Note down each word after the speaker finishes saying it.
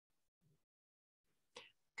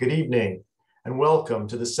Good evening, and welcome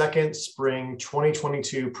to the second spring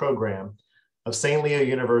 2022 program of St. Leo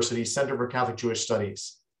University Center for Catholic Jewish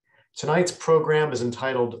Studies. Tonight's program is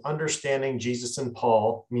entitled Understanding Jesus and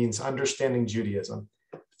Paul Means Understanding Judaism,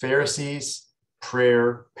 Pharisees,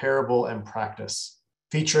 Prayer, Parable, and Practice,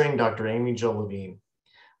 featuring Dr. Amy Jill Levine.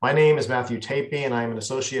 My name is Matthew Tapey, and I am an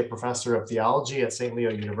Associate Professor of Theology at St. Leo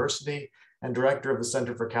University and Director of the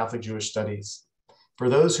Center for Catholic Jewish Studies. For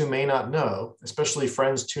those who may not know, especially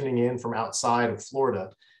friends tuning in from outside of Florida,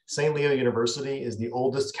 St. Leo University is the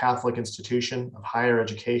oldest Catholic institution of higher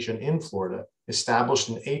education in Florida, established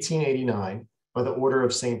in 1889 by the Order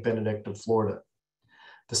of St. Benedict of Florida.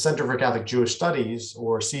 The Center for Catholic Jewish Studies,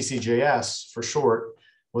 or CCJS for short,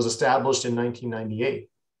 was established in 1998.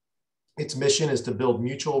 Its mission is to build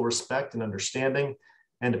mutual respect and understanding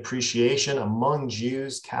and appreciation among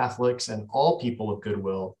Jews, Catholics, and all people of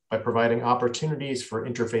goodwill by providing opportunities for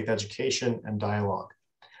interfaith education and dialogue.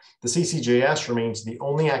 The CCJS remains the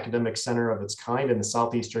only academic center of its kind in the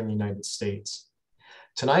southeastern United States.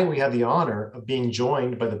 Tonight, we have the honor of being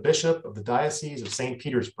joined by the Bishop of the Diocese of St.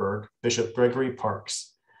 Petersburg, Bishop Gregory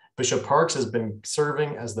Parks. Bishop Parks has been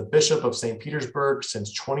serving as the Bishop of St. Petersburg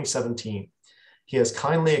since 2017. He has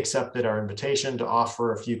kindly accepted our invitation to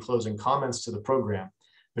offer a few closing comments to the program.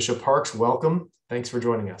 Bishop Parks, welcome. Thanks for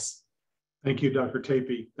joining us. Thank you, Dr.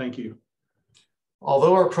 Tapey. Thank you.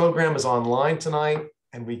 Although our program is online tonight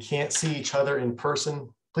and we can't see each other in person,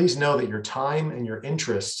 please know that your time and your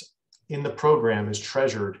interest in the program is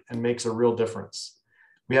treasured and makes a real difference.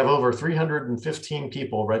 We have over 315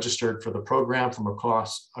 people registered for the program from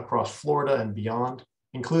across Florida and beyond,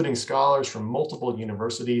 including scholars from multiple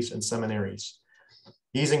universities and seminaries.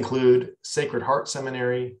 These include Sacred Heart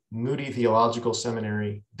Seminary, Moody Theological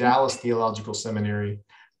Seminary, Dallas Theological Seminary,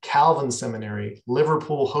 Calvin Seminary,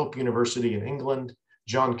 Liverpool Hope University in England,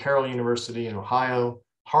 John Carroll University in Ohio,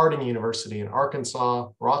 Harding University in Arkansas,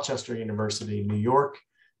 Rochester University, New York,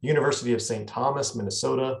 University of St. Thomas,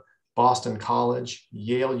 Minnesota, Boston College,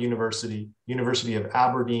 Yale University, University of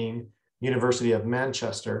Aberdeen, University of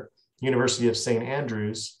Manchester, University of St.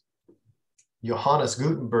 Andrews, Johannes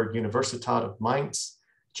Gutenberg Universität of Mainz,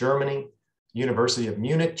 Germany, University of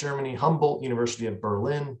Munich, Germany, Humboldt University of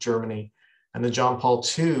Berlin, Germany, and the John Paul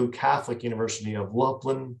II Catholic University of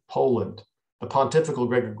Lublin, Poland, the Pontifical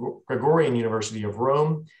Gregorian University of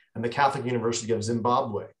Rome, and the Catholic University of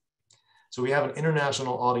Zimbabwe. So we have an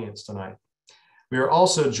international audience tonight. We are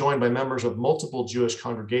also joined by members of multiple Jewish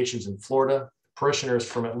congregations in Florida, parishioners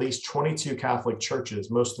from at least 22 Catholic churches,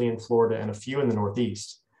 mostly in Florida and a few in the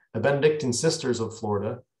Northeast, the Benedictine Sisters of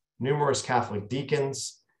Florida, numerous Catholic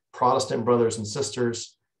deacons, Protestant brothers and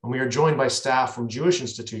sisters, and we are joined by staff from Jewish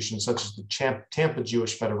institutions such as the Tampa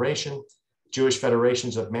Jewish Federation, Jewish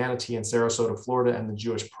Federations of Manatee and Sarasota, Florida, and the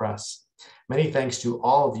Jewish Press. Many thanks to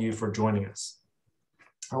all of you for joining us.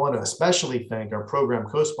 I want to especially thank our program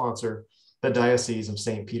co-sponsor, the Diocese of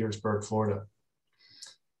St. Petersburg, Florida.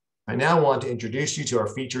 I now want to introduce you to our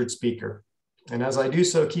featured speaker. And as I do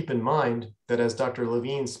so, keep in mind that as Dr.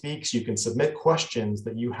 Levine speaks, you can submit questions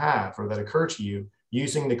that you have or that occur to you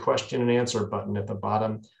using the question and answer button at the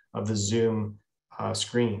bottom of the Zoom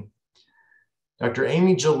screen. Dr.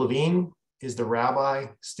 Amy Jill Levine is the Rabbi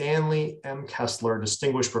Stanley M. Kessler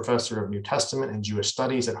Distinguished Professor of New Testament and Jewish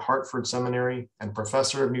Studies at Hartford Seminary and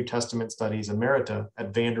Professor of New Testament Studies Emerita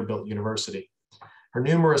at Vanderbilt University. Her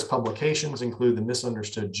numerous publications include The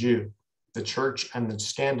Misunderstood Jew, The Church and the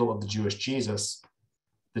Scandal of the Jewish Jesus,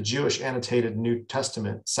 The Jewish Annotated New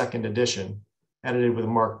Testament, 2nd edition, edited with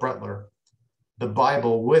Mark Bretler, The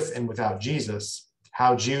Bible with and Without Jesus,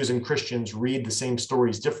 How Jews and Christians Read the Same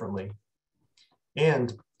Stories Differently,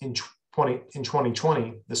 and in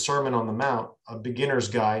 2020, The Sermon on the Mount, A Beginner's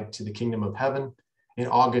Guide to the Kingdom of Heaven. In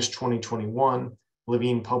August 2021,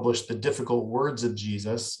 Levine published The Difficult Words of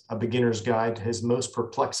Jesus, A Beginner's Guide to His Most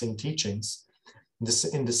Perplexing Teachings.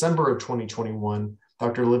 In December of 2021,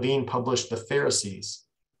 Dr. Levine published The Pharisees,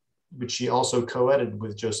 which she also co-edited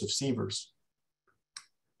with Joseph Sievers.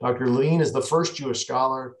 Dr. Levine is the first Jewish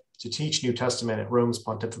scholar to teach New Testament at Rome's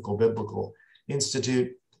Pontifical Biblical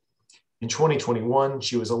Institute. In 2021,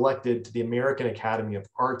 she was elected to the American Academy of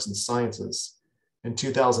Arts and Sciences. In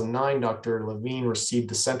 2009, Dr. Levine received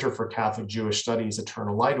the Center for Catholic Jewish Studies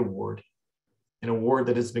Eternal Light Award, an award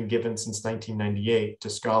that has been given since 1998 to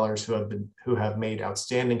scholars who have made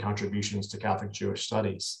outstanding contributions to Catholic Jewish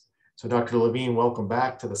studies. So Dr. Levine, welcome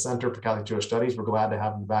back to the Center for Catholic Jewish Studies. We're glad to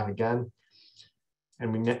have you back again.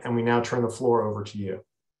 And we now turn the floor over to you.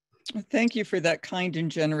 Thank you for that kind and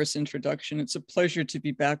generous introduction. It's a pleasure to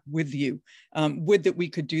be back with you. Would that we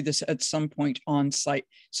could do this at some point on site.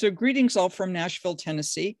 So greetings all from Nashville,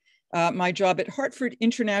 Tennessee. My job at Hartford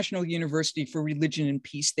International University for Religion and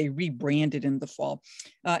Peace, they rebranded in the fall,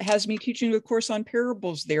 has me teaching a course on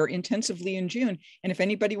parables there intensively in June. And if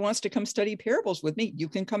anybody wants to come study parables with me, you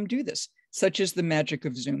can come do this. Such is the magic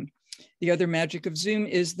of Zoom. The other magic of Zoom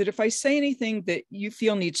is that if I say anything that you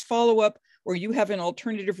feel needs follow-up or you have an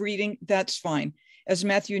alternative reading, that's fine. As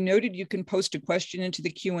Matthew noted, you can post a question into the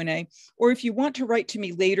Q&A, or if you want to write to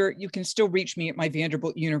me later, you can still reach me at my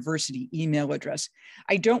Vanderbilt University email address.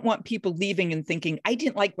 I don't want people leaving and thinking, I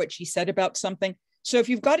didn't like what she said about something. So if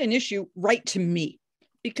you've got an issue, write to me,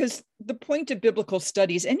 because the point of biblical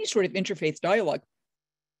studies, any sort of interfaith dialogue,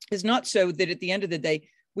 is not so that at the end of the day,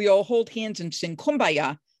 we all hold hands and sing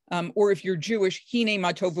kumbaya, or if you're Jewish, hine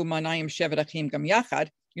matovu manayim shevet achim gam yachad,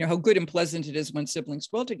 you know, how good and pleasant it is when siblings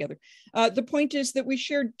dwell together. The point is that we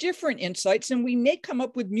share different insights and we may come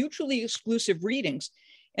up with mutually exclusive readings.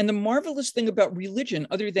 And the marvelous thing about religion,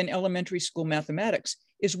 other than elementary school mathematics,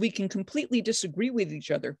 is we can completely disagree with each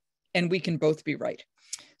other and we can both be right.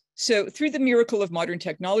 So through the miracle of modern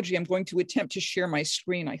technology, I'm going to attempt to share my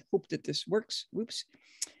screen. I hope that this works. Whoops.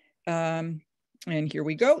 And here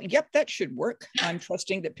we go. Yep, that should work. I'm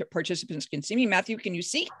trusting that participants can see me. Matthew, can you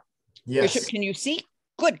see? Yes. Bishop, can you see?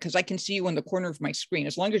 Good, because I can see you in the corner of my screen.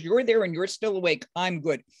 As long as you're there and you're still awake, I'm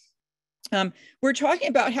good. We're talking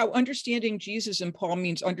about how understanding Jesus and Paul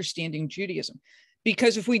means understanding Judaism.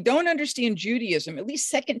 Because if we don't understand Judaism, at least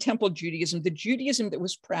Second Temple Judaism, the Judaism that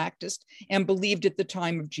was practiced and believed at the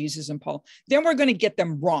time of Jesus and Paul, then we're going to get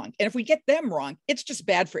them wrong. And if we get them wrong, it's just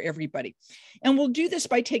bad for everybody. And we'll do this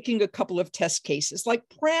by taking a couple of test cases, like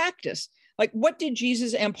practice. Like, what did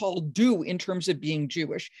Jesus and Paul do in terms of being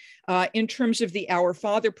Jewish, in terms of the Our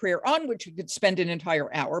Father prayer, on which we could spend an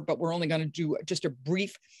entire hour, but we're only going to do just a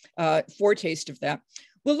brief foretaste of that.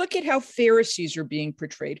 We'll look at how Pharisees are being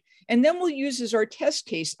portrayed. And then we'll use as our test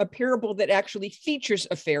case a parable that actually features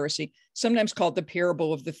a Pharisee, sometimes called the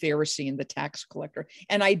parable of the Pharisee and the tax collector.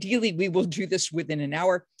 And ideally, we will do this within an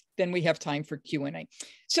hour. Then we have time for Q&A.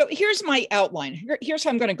 So here's my outline. Here's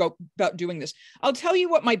how I'm going to go about doing this. I'll tell you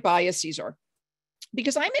what my biases are,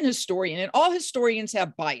 because I'm an historian and all historians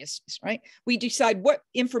have biases, right? We decide what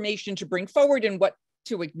information to bring forward and what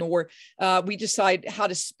to ignore. We decide how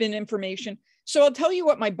to spin information. So I'll tell you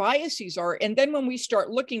what my biases are. And then when we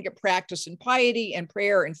start looking at practice and piety and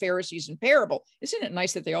prayer and Pharisees and parable, isn't it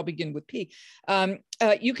nice that they all begin with P?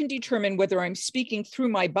 You can determine whether I'm speaking through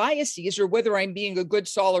my biases or whether I'm being a good,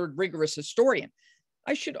 solid, rigorous historian.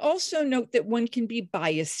 I should also note that one can be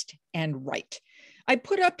biased and right. I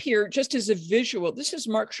put up here just as a visual, this is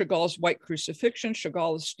Marc Chagall's White Crucifixion.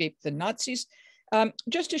 Chagall escaped the Nazis.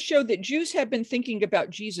 Just to show that Jews have been thinking about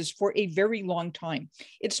Jesus for a very long time.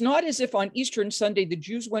 It's not as if on Easter and Sunday, the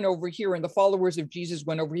Jews went over here and the followers of Jesus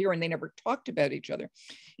went over here and they never talked about each other.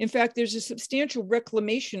 In fact, there's a substantial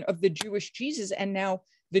reclamation of the Jewish Jesus and now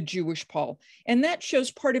the Jewish Paul. And that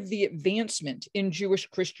shows part of the advancement in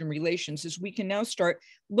Jewish-Christian relations, as we can now start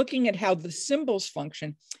looking at how the symbols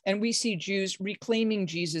function and we see Jews reclaiming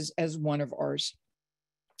Jesus as one of ours.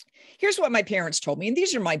 Here's what my parents told me, and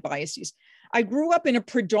these are my biases. I grew up in a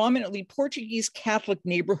predominantly Portuguese Catholic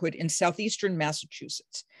neighborhood in southeastern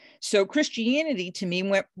Massachusetts. So Christianity to me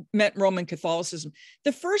meant Roman Catholicism.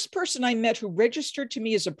 The first person I met who registered to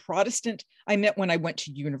me as a Protestant, I met when I went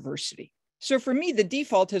to university. So for me, the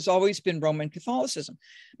default has always been Roman Catholicism.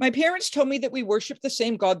 My parents told me that we worship the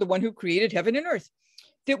same God, the one who created heaven and earth,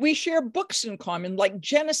 that we share books in common like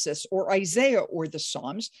Genesis or Isaiah or the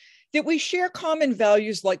Psalms, that we share common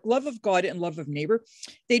values like love of God and love of neighbor.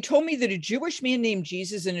 They told me that a Jewish man named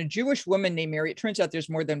Jesus and a Jewish woman named Mary, it turns out there's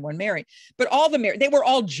more than one Mary, but all the Mary, they were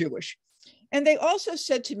all Jewish. And they also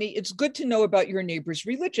said to me, it's good to know about your neighbor's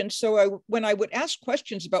religion. So when I would ask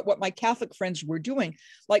questions about what my Catholic friends were doing,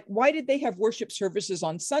 like why did they have worship services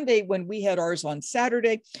on Sunday when we had ours on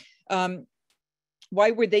Saturday?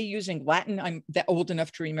 Why were they using Latin? I'm that old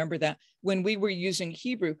enough to remember that when we were using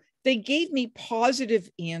Hebrew. They gave me positive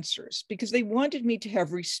answers because they wanted me to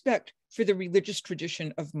have respect for the religious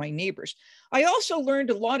tradition of my neighbors. I also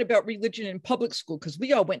learned a lot about religion in public school because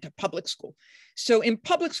we all went to public school. So in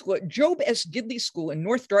public school at Job S. Gidley School in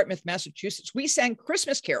North Dartmouth, Massachusetts, we sang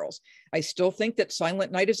Christmas carols. I still think that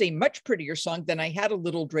Silent Night is a much prettier song than I Had a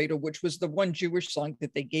Little Dreidel, which was the one Jewish song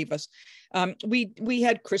that they gave us. We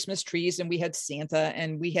had Christmas trees and we had Santa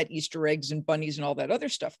and we had Easter eggs and bunnies and all that other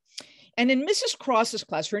stuff. And in Mrs. Cross's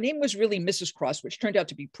class, her name was really Mrs. Cross, which turned out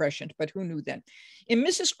to be prescient, but who knew then? In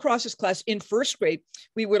Mrs. Cross's class in first grade,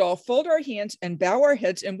 we would all fold our hands and bow our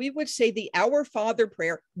heads, and we would say the Our Father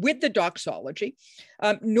prayer with the doxology.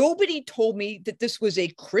 Nobody told me that this was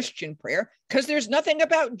a Christian prayer because there's nothing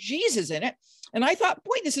about Jesus in it. And I thought,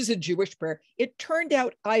 boy, this is a Jewish prayer. It turned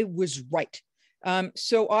out I was right.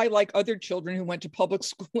 So I, like other children who went to public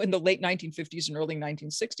school in the late 1950s and early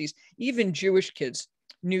 1960s, even Jewish kids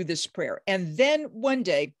knew this prayer. And then one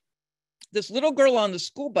day, this little girl on the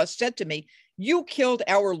school bus said to me, "You killed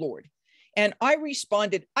our Lord." And I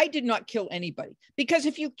responded, "I did not kill anybody, because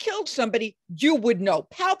if you killed somebody, you would know.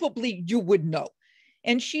 Palpably, you would know."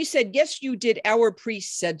 And she said, "Yes, you did. Our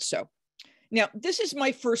priest said so." Now, this is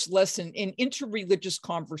my first lesson in interreligious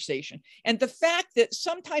conversation. And the fact that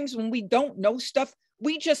sometimes when we don't know stuff,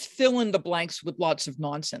 we just fill in the blanks with lots of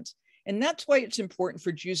nonsense. And that's why it's important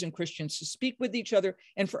for Jews and Christians to speak with each other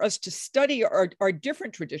and for us to study our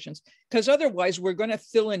different traditions, because otherwise we're going to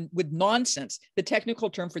fill in with nonsense. The technical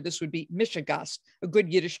term for this would be mishigas, a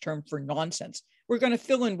good Yiddish term for nonsense. We're going to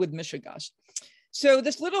fill in with mishigas. So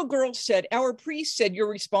this little girl said, "Our priest said you're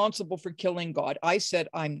responsible for killing God." I said,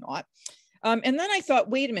 "I'm not." And then I thought,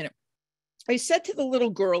 wait a minute. I said to the little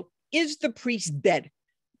girl, "Is the priest dead?"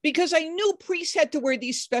 Because I knew priests had to wear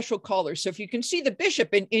these special collars. So if you can see the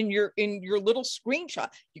bishop in your little screenshot,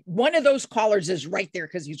 one of those collars is right there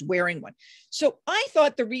because he's wearing one. So I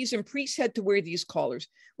thought the reason priests had to wear these collars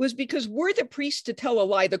was because were the priest to tell a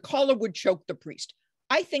lie, the collar would choke the priest.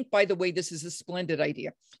 I think, by the way, this is a splendid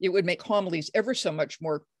idea. It would make homilies ever so much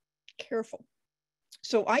more careful.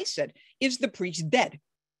 So I said, "Is the priest dead?"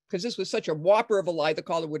 Because this was such a whopper of a lie, the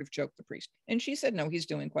collar would have choked the priest. And she said, "No, he's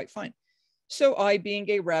doing quite fine." So I, being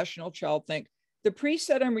a rational child, think, the priest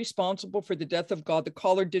said I'm responsible for the death of God. The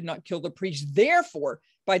collar did not kill the priest. Therefore,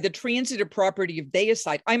 by the transitive property of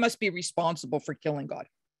deicide, I must be responsible for killing God.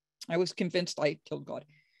 I was convinced I killed God.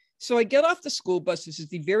 So I get off the school bus. This is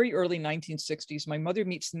the very early 1960s. My mother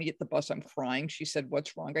meets me at the bus. I'm crying. She said,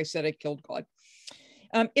 "What's wrong?" I said, "I killed God."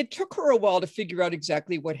 It took her a while to figure out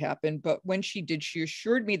exactly what happened, but when she did, she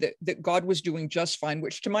assured me that God was doing just fine,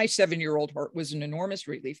 which to my 7-year-old heart was an enormous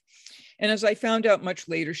relief. And as I found out much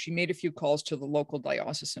later, she made a few calls to the local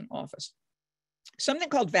diocesan office. Something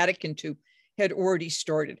called Vatican II had already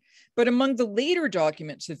started, but among the later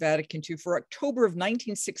documents of Vatican II for October of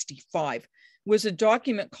 1965 was a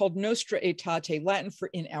document called Nostra Aetate, Latin for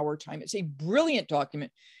 "in our time." It's a brilliant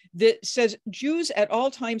document that says Jews at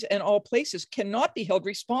all times and all places cannot be held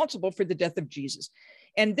responsible for the death of Jesus.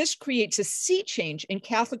 And this creates a sea change in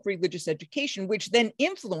Catholic religious education, which then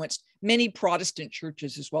influenced many Protestant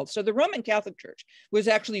churches as well. So the Roman Catholic Church was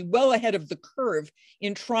actually well ahead of the curve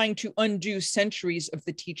in trying to undo centuries of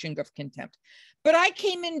the teaching of contempt. But I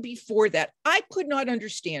came in before that. I could not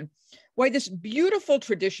understand why this beautiful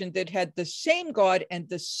tradition that had the same God and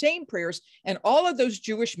the same prayers and all of those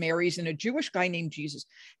Jewish Marys and a Jewish guy named Jesus,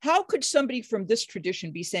 how could somebody from this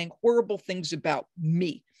tradition be saying horrible things about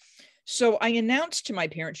me? So I announced to my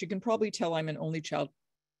parents, you can probably tell I'm an only child.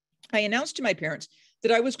 I announced to my parents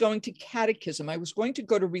that I was going to catechism. I was going to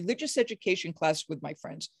go to religious education class with my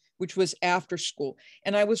friends, which was after school.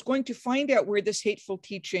 And I was going to find out where this hateful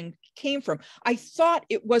teaching came from. I thought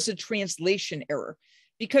it was a translation error,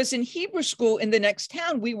 because in Hebrew school in the next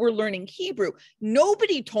town, we were learning Hebrew.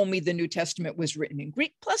 Nobody told me the New Testament was written in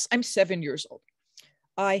Greek. Plus, I'm 7 years old.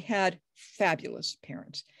 I had fabulous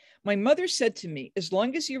parents. My mother said to me, "As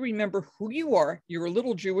long as you remember who you are, you're a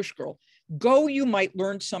little Jewish girl, go, you might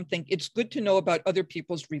learn something. It's good to know about other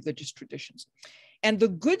people's religious traditions." And the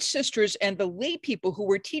good sisters and the lay people who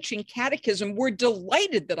were teaching catechism were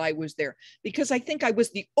delighted that I was there, because I think I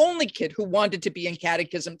was the only kid who wanted to be in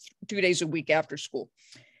catechism 2 days a week after school.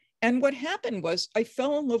 And what happened was I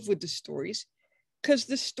fell in love with the stories, because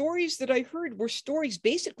the stories that I heard were stories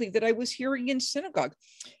basically that I was hearing in synagogue.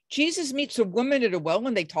 Jesus meets a woman at a well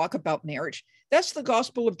and they talk about marriage. That's the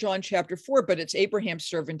Gospel of John chapter 4, but it's Abraham's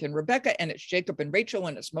servant and Rebecca, and it's Jacob and Rachel,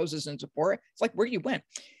 and it's Moses and Zipporah. It's like where you went.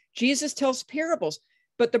 Jesus tells parables,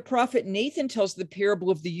 but the prophet Nathan tells the parable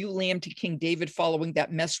of the ewe lamb to King David following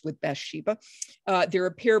that mess with Bathsheba. There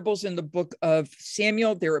are parables in the book of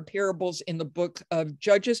Samuel. There are parables in the book of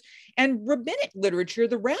Judges. And rabbinic literature,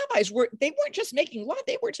 the rabbis weren't just making law,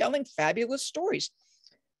 they were telling fabulous stories.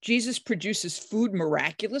 Jesus produces food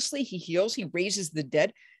miraculously. He heals, he raises the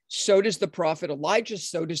dead. So does the prophet Elijah,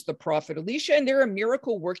 so does the prophet Elisha, and there are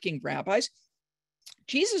miracle working rabbis.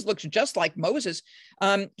 Jesus looks just like Moses.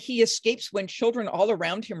 He escapes when children all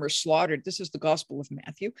around him are slaughtered. This is the Gospel of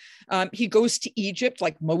Matthew. He goes to Egypt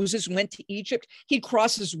like Moses went to Egypt. He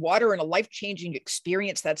crosses water in a life-changing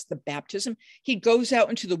experience. That's the baptism. He goes out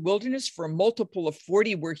into the wilderness for a multiple of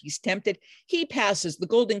 40 where he's tempted. He passes. The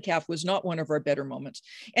golden calf was not one of our better moments.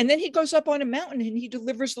 And then he goes up on a mountain and he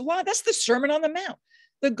delivers the law. That's the Sermon on the Mount.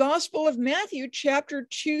 The Gospel of Matthew, chapter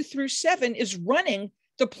 2 through 7, is running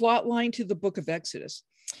the plot line to the book of Exodus.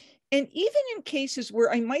 And even in cases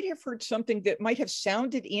where I might have heard something that might have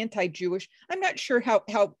sounded anti-Jewish, I'm not sure how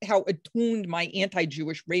attuned my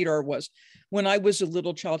anti-Jewish radar was when I was a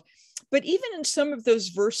little child. But even in some of those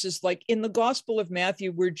verses, like in the Gospel of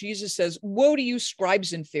Matthew, where Jesus says, "Woe to you,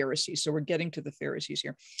 scribes and Pharisees." So we're getting to the Pharisees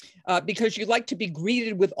here, because you like to be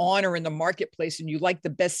greeted with honor in the marketplace and you like the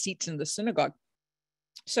best seats in the synagogue.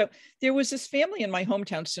 So there was this family in my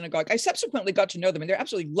hometown synagogue. I subsequently got to know them, and they're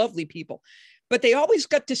absolutely lovely people. But they always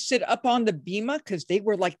got to sit up on the bima because they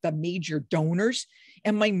were like the major donors.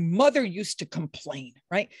 And my mother used to complain,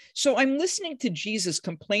 right? So I'm listening to Jesus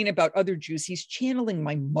complain about other Jews. He's channeling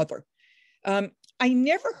my mother. I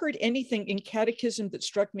never heard anything in catechism that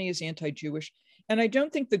struck me as anti-Jewish. And I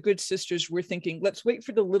don't think the good sisters were thinking, let's wait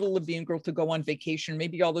for the little Levine girl to go on vacation,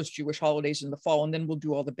 maybe all those Jewish holidays in the fall, and then we'll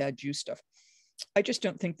do all the bad Jew stuff. I just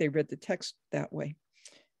don't think they read the text that way.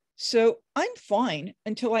 So I'm fine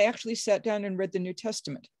until I actually sat down and read the New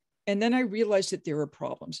Testament. And then I realized that there are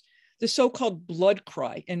problems. The so-called blood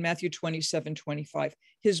cry in Matthew 27:25,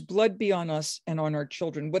 his blood be on us and on our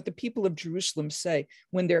children, what the people of Jerusalem say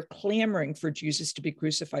when they're clamoring for Jesus to be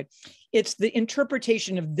crucified. It's the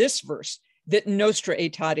interpretation of this verse that Nostra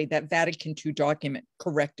Aetate, that Vatican II document,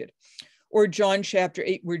 corrected. Or John chapter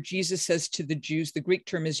 8, where Jesus says to the Jews, the Greek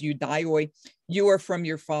term is eudaioi, you are from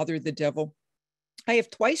your father, the devil. I have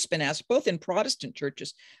twice been asked, both in Protestant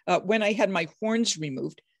churches, when I had my horns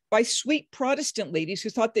removed, by sweet Protestant ladies who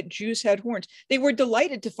thought that Jews had horns. They were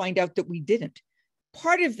delighted to find out that we didn't.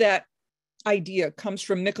 Part of that idea comes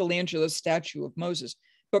from Michelangelo's statue of Moses,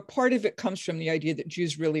 but part of it comes from the idea that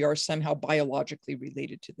Jews really are somehow biologically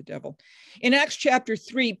related to the devil. In Acts chapter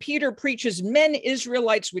 3, Peter preaches, men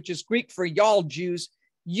Israelites, which is Greek for y'all Jews,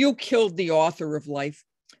 you killed the author of life.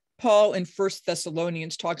 Paul in 1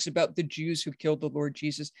 Thessalonians talks about the Jews who killed the Lord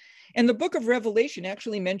Jesus. And the book of Revelation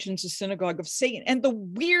actually mentions the synagogue of Satan. And the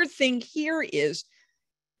weird thing here is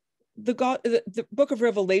the book of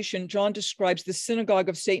Revelation, John describes the synagogue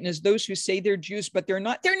of Satan as those who say they're Jews, but they're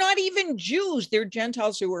not even Jews. They're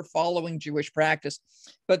Gentiles who are following Jewish practice,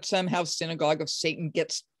 but somehow synagogue of Satan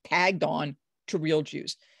gets tagged on to real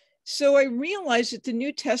Jews. So I realized that the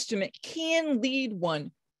New Testament can lead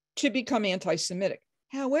one to become anti-Semitic.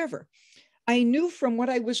 However, I knew from what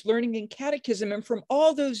I was learning in catechism and from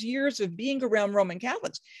all those years of being around Roman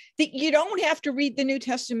Catholics that you don't have to read the New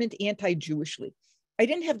Testament anti-Jewishly. I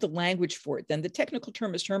didn't have the language for it then. The technical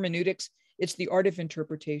term is hermeneutics. It's the art of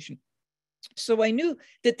interpretation. So I knew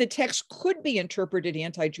that the text could be interpreted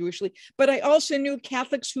anti-Jewishly, but I also knew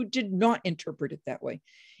Catholics who did not interpret it that way.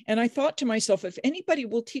 And I thought to myself, if anybody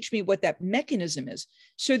will teach me what that mechanism is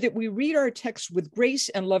so that we read our text with grace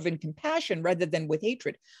and love and compassion rather than with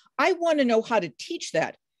hatred, I want to know how to teach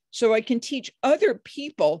that so I can teach other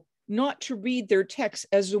people not to read their text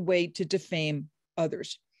as a way to defame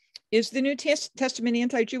others. Is the New Testament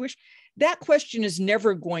anti-Jewish? That question is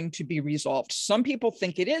never going to be resolved. Some people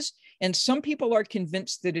think it is, and some people are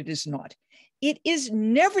convinced that it is not. It is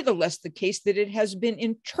nevertheless the case that it has been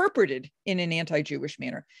interpreted in an anti-Jewish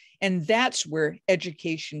manner. And that's where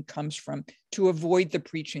education comes from, to avoid the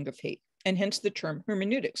preaching of hate, and hence the term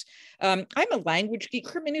hermeneutics. I'm a language geek.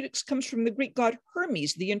 Hermeneutics comes from the Greek god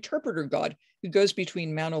Hermes, the interpreter god who goes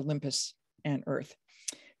between Mount Olympus and earth.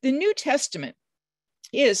 The New Testament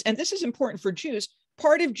is, and this is important for Jews,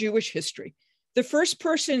 part of Jewish history. The first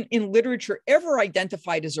person in literature ever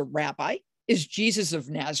identified as a rabbi is Jesus of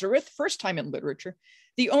Nazareth, first time in literature.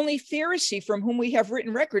 The only Pharisee from whom we have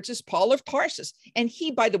written records is Paul of Tarsus. And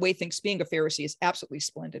he, by the way, thinks being a Pharisee is absolutely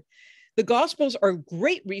splendid. The Gospels are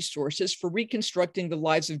great resources for reconstructing the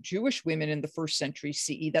lives of Jewish women in the first century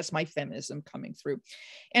CE. That's my feminism coming through.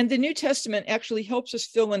 And the New Testament actually helps us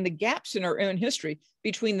fill in the gaps in our own history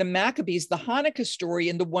between the Maccabees, the Hanukkah story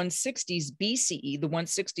in the 160s BCE, the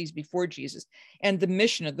 160s before Jesus, and the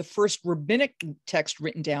Mishnah, the first rabbinic text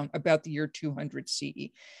written down about the year 200 CE.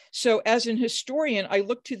 So as an historian, I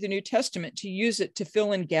look to the New Testament to use it to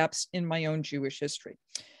fill in gaps in my own Jewish history.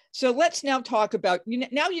 So let's now talk about,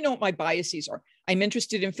 now you know what my biases are. I'm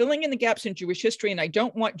interested in filling in the gaps in Jewish history, and I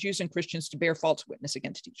don't want Jews and Christians to bear false witness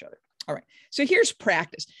against each other. All right, so here's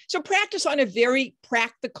practice. So practice on a very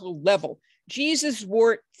practical level. Jesus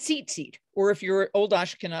wore tzitzit, or if you're old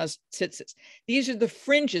Ashkenaz, tzitzits. These are the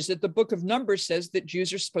fringes that the book of Numbers says that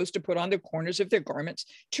Jews are supposed to put on the corners of their garments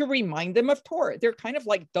to remind them of Torah. They're kind of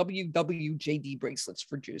like WWJD bracelets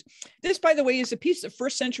for Jews. This, by the way, is a piece of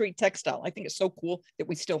first century textile. I think it's so cool that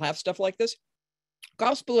we still have stuff like this.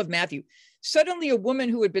 Gospel of Matthew. Suddenly a woman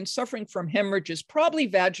who had been suffering from hemorrhages, probably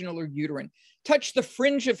vaginal or uterine, touched the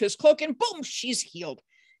fringe of his cloak and boom, she's healed.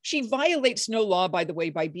 She violates no law, by the way,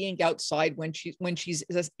 by being outside when she's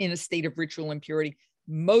in a state of ritual impurity.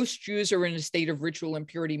 Most Jews are in a state of ritual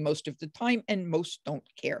impurity most of the time, and most don't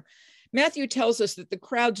care. Matthew tells us that the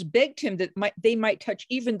crowds begged him that they might touch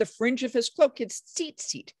even the fringe of his cloak, his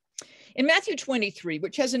tzitzit. In Matthew 23,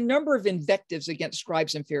 which has a number of invectives against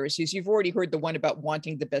scribes and Pharisees, you've already heard the one about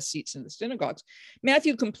wanting the best seats in the synagogues.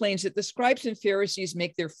 Matthew complains that the scribes and Pharisees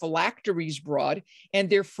make their phylacteries broad and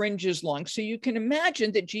their fringes long. So you can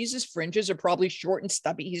imagine that Jesus' fringes are probably short and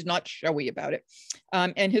stubby. He's not showy about it.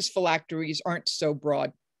 And his phylacteries aren't so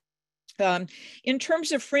broad. In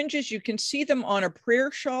terms of fringes, you can see them on a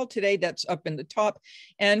prayer shawl today. That's up in the top.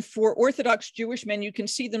 And for Orthodox Jewish men, you can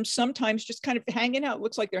see them sometimes just kind of hanging out. It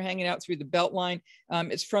looks like they're hanging out through the belt line.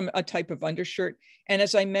 It's from a type of undershirt. And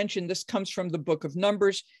as I mentioned, this comes from the book of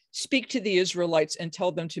Numbers. Speak to the Israelites and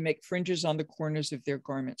tell them to make fringes on the corners of their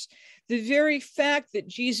garments. The very fact that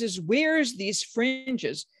Jesus wears these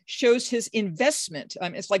fringes shows his investment.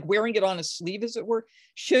 It's like wearing it on a sleeve, as it were,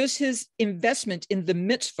 shows his investment in the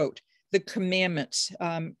mitzvot, the commandments.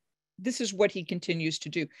 This is what he continues to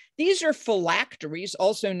do. These are phylacteries,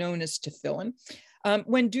 also known as tefillin.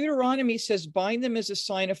 When Deuteronomy says, bind them as a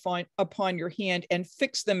sign upon your hand and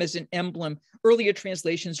fix them as an emblem, earlier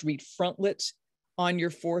translations read frontlets on your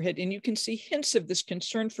forehead. And you can see hints of this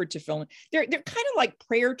concern for tefillin. They're kind of like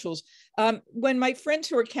prayer tools. When my friends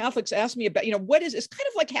who are Catholics ask me about, what is, it's kind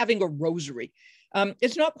of like having a rosary.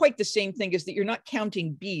 It's not quite the same thing as that you're not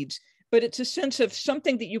counting beads, but it's a sense of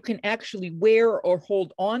something that you can actually wear or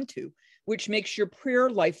hold on to, which makes your prayer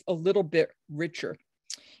life a little bit richer.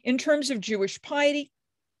 In terms of Jewish piety,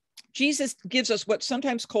 Jesus gives us what's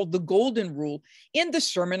sometimes called the golden rule in the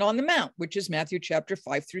Sermon on the Mount, which is Matthew chapter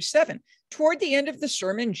 5-7. Toward the end of the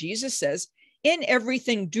sermon, Jesus says, in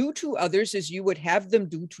everything, do to others as you would have them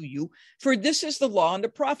do to you, for this is the law and the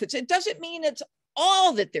prophets. It doesn't mean it's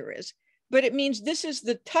all that there is, but it means this is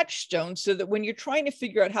the touchstone so that when you're trying to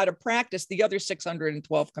figure out how to practice the other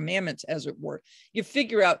 612 commandments, as it were, you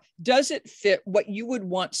figure out, does it fit what you would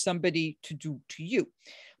want somebody to do to you?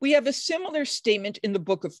 We have a similar statement in the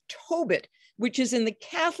book of Tobit, which is in the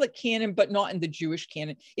Catholic canon, but not in the Jewish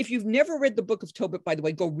canon. If you've never read the book of Tobit, by the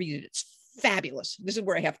way, go read it. It's fabulous. This is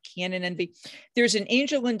where I have canon envy. There's an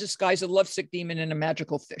angel in disguise, a lovesick demon, and a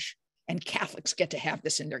magical fish. And Catholics get to have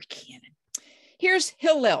this in their canon. Here's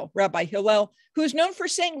Hillel, Rabbi Hillel, who's known for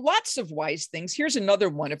saying lots of wise things. Here's another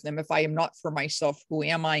one of them. If I am not for myself, who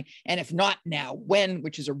am I? And if not now, when?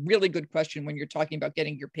 Which is a really good question when you're talking about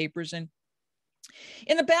getting your papers in.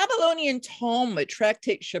 In the Babylonian Talmud,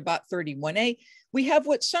 Tractate Shabbat 31a, we have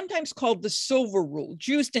what's sometimes called the silver rule.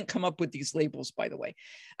 Jews didn't come up with these labels, by the way.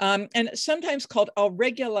 And it's sometimes called al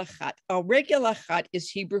regel achat. Al regel achat is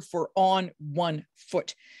Hebrew for on one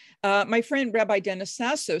foot. My friend Rabbi Dennis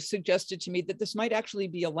Sasso suggested to me that this might actually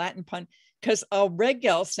be a Latin pun because al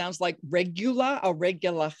regel sounds like regula, al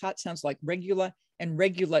regel achat sounds like regula, and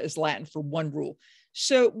regula is Latin for one rule.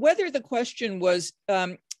 So whether the question was,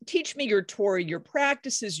 teach me your Torah, your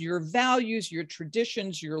practices, your values, your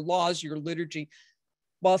traditions, your laws, your liturgy,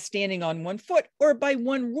 while standing on one foot, or by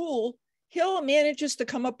one rule, Hill manages to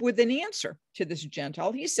come up with an answer to this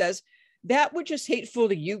Gentile. He says, that which is hateful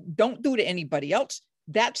to you, don't do to anybody else.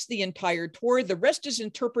 That's the entire Torah. The rest is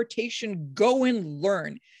interpretation. Go and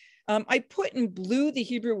learn. I put in blue the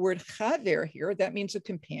Hebrew word chaver here. That means a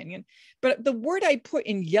companion. But the word I put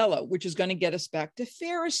in yellow, which is going to get us back to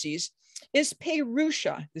Pharisees, is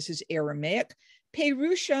perusha. This is Aramaic.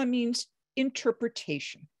 Perusha means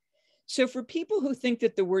interpretation. So for people who think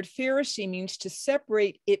that the word Pharisee means to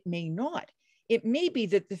separate, it may not. It may be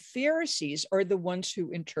that the Pharisees are the ones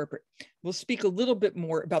who interpret. We'll speak a little bit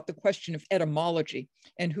more about the question of etymology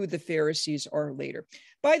and who the Pharisees are later.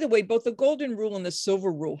 By the way, both the golden rule and the silver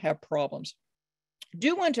rule have problems.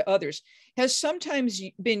 Do unto others has sometimes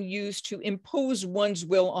been used to impose one's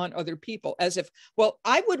will on other people, as if, well,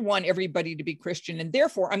 I would want everybody to be Christian, and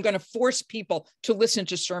therefore I'm going to force people to listen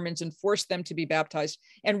to sermons and force them to be baptized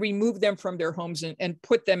and remove them from their homes and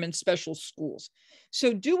put them in special schools.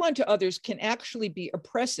 So do unto others can actually be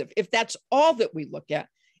oppressive if that's all that we look at.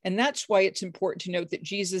 And that's why it's important to note that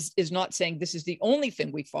Jesus is not saying this is the only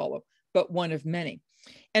thing we follow, but one of many.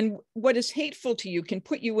 And what is hateful to you can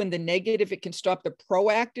put you in the negative. It can stop the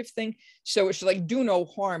proactive thing. So it's like do no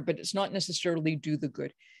harm, but it's not necessarily do the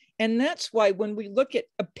good. And that's why when we look at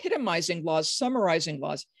epitomizing laws, summarizing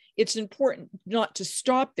laws, it's important not to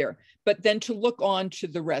stop there, but then to look on to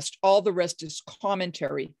the rest. All the rest is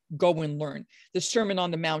commentary. Go and learn. The Sermon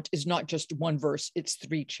on the Mount is not just one verse, it's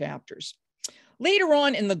 3 chapters. Later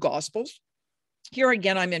on in the Gospels, here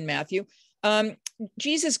again, I'm in Matthew.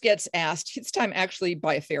 Jesus gets asked, this time actually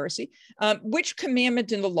by a Pharisee, which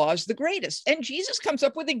commandment in the law is the greatest? And Jesus comes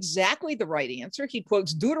up with exactly the right answer. He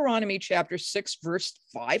quotes Deuteronomy chapter 6, verse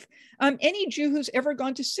 5. Any Jew who's ever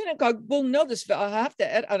gone to synagogue will know this. I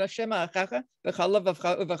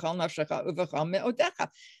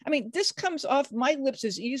mean, this comes off my lips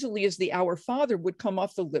as easily as the Our Father would come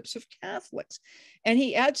off the lips of Catholics. And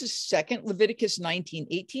he adds a second, Leviticus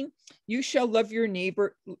 19:18, you shall love your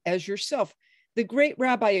neighbor as yourself. The great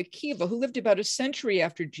Rabbi Akiva, who lived about a century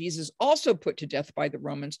after Jesus, also put to death by the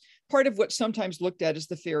Romans, part of what's sometimes looked at as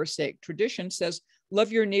the Pharisaic tradition, says,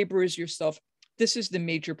 love your neighbor as yourself. This is the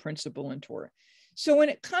major principle in Torah. So when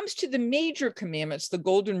it comes to the major commandments, the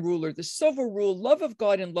golden rule or the silver rule, love of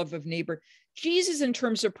God and love of neighbor, Jesus, in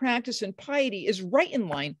terms of practice and piety, is right in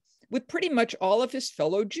line with pretty much all of his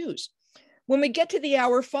fellow Jews. When we get to the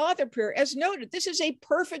Our Father prayer, as noted, this is a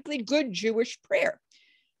perfectly good Jewish prayer.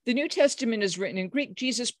 The New Testament is written in Greek.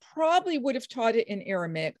 Jesus probably would have taught it in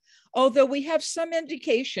Aramaic, although we have some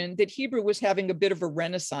indication that Hebrew was having a bit of a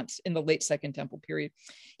renaissance in the late Second Temple period.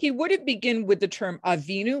 He would have begun with the term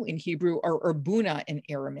Avinu in Hebrew or Erbuna in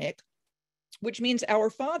Aramaic, which means our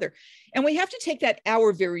Father. And we have to take that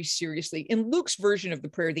our very seriously. In Luke's version of the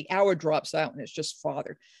prayer, the our drops out and it's just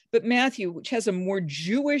Father. But Matthew, which has a more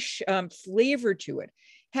Jewish flavor to it,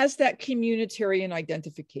 has that communitarian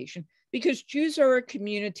identification, because Jews are a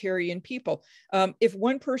communitarian people. If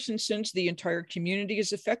one person sins, the entire community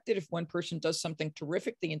is affected. If one person does something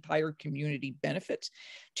terrific, the entire community benefits.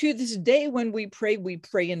 To this day, when we pray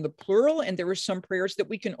in the plural, and there are some prayers that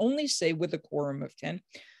we can only say with a quorum of 10.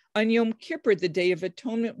 On Yom Kippur, the Day of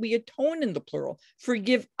Atonement, we atone in the plural.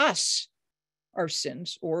 Forgive us our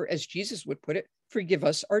sins, or as Jesus would put it, forgive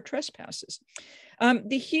us our trespasses.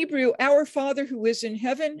 The Hebrew, our Father who is in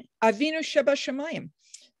heaven, Avinu Shebashamayim,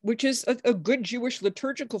 which is a good Jewish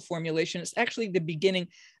liturgical formulation. It's actually the beginning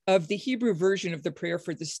of the Hebrew version of the prayer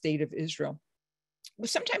for the state of Israel.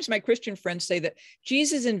 Sometimes my Christian friends say that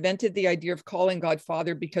Jesus invented the idea of calling God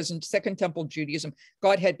Father because in Second Temple Judaism,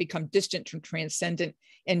 God had become distant and transcendent,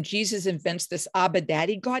 and Jesus invents this Abba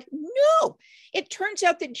Daddy God. No, it turns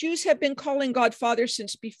out that Jews have been calling God Father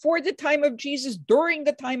since before the time of Jesus, during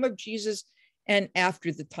the time of Jesus, and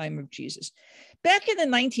after the time of Jesus. Back in the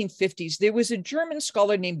 1950s, there was a German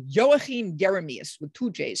scholar named Joachim Jeremias, with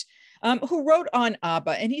 2 J's, who wrote on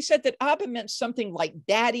Abba. And he said that Abba meant something like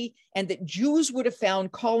daddy, and that Jews would have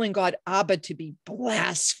found calling God Abba to be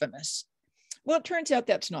blasphemous. Well, it turns out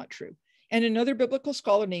that's not true. And another biblical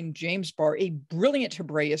scholar named James Barr, a brilliant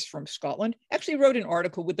Hebraist from Scotland, actually wrote an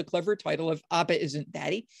article with the clever title of Abba Isn't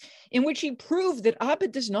Daddy, in which he proved that Abba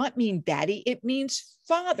does not mean daddy, it means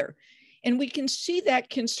father. And we can see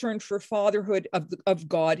that concern for fatherhood of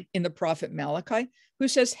God in the prophet Malachi, who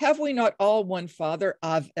says, have we not all one father,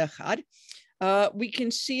 Av Echad? We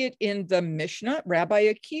can see it in the Mishnah,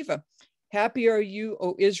 Rabbi Akiva. Happy are you,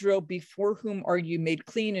 O Israel, before whom are you made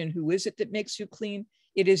clean, and who is it that makes you clean?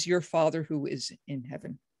 It is your Father who is in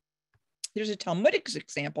heaven. There's a Talmudic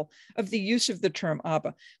example of the use of the term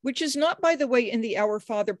Abba, which is not, by the way, in the Our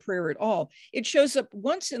Father prayer at all. It shows up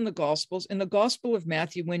once in the Gospels, in the Gospel of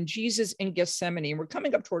Matthew, when Jesus in Gethsemane, and we're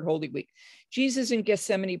coming up toward Holy Week, Jesus in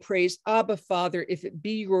Gethsemane prays, Abba, Father, if it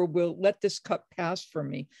be your will, let this cup pass from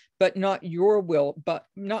me, but not your will, but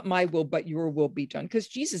not my will, but your will be done, because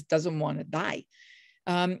Jesus doesn't want to die.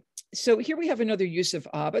 So here we have another use of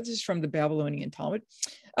Abba. This is from the Babylonian Talmud.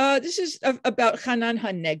 This is about Hanan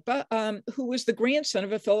HaNegba, who was the grandson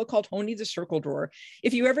of a fellow called Honi the Circle Drawer.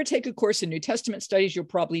 If you ever take a course in New Testament studies, you'll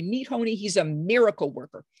probably meet Honi. He's a miracle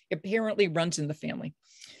worker. Apparently runs in the family.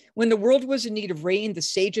 When the world was in need of rain, the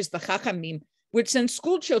sages, the Chachamim, would send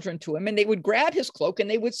school children to him, and they would grab his cloak and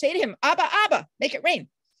they would say to him, Abba, Abba, make it rain.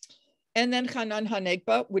 And then Hanan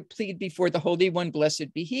HaNegba would plead before the Holy One,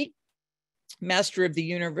 blessed be he, Master of the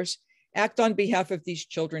universe, act on behalf of these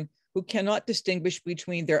children who cannot distinguish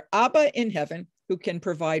between their Abba in heaven, who can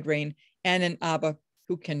provide rain, and an Abba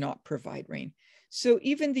who cannot provide rain. So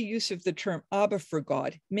even the use of the term Abba for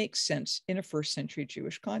God makes sense in a first century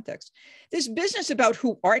Jewish context. This business about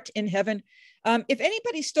who art in heaven, if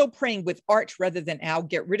anybody's still praying with art rather than Al,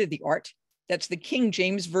 get rid of the art. That's the King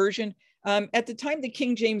James Version. At the time the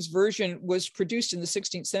King James Version was produced in the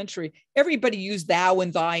 16th century, everybody used thou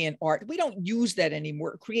and thy in art. We don't use that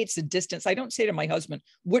anymore. It creates a distance. I don't say to my husband,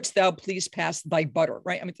 wouldst thou please pass thy butter,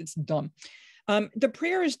 right? I mean, it's dumb. The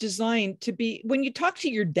prayer is designed to be, when you talk to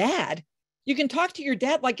your dad, you can talk to your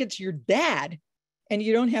dad like it's your dad, and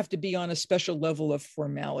you don't have to be on a special level of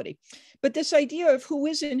formality. But this idea of who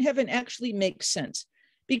is in heaven actually makes sense,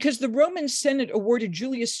 because the Roman Senate awarded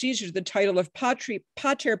Julius Caesar the title of Pater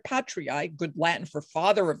Patriae, good Latin for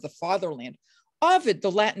father of the fatherland. Ovid,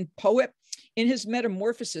 the Latin poet, in his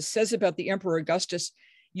Metamorphosis says about the Emperor Augustus,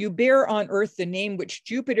 you bear on earth the name which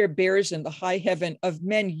Jupiter bears in the high heaven of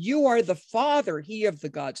men. You are the father, he of the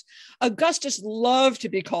gods. Augustus loved to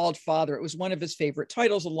be called father. It was one of his favorite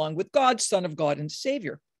titles, along with God, son of God and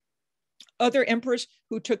savior. Other emperors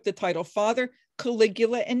who took the title father,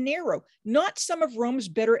 Caligula and Nero, not some of Rome's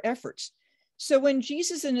better efforts. So when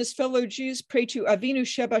Jesus and his fellow Jews pray to Avinu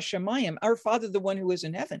Sheba Shamayim, our Father, the one who is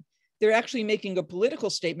in heaven, they're actually making a political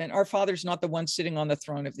statement. Our Father's not the one sitting on the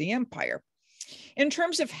throne of the empire. In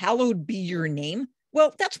terms of hallowed be your name,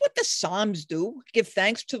 well, that's what the Psalms do. Give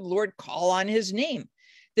thanks to the Lord, call on his name.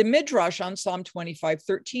 The Midrash on Psalm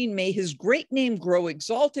 25:13, may his great name grow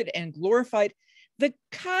exalted and glorified. The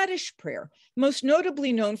Kaddish prayer, most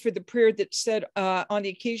notably known for the prayer that's said on the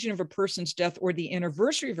occasion of a person's death or the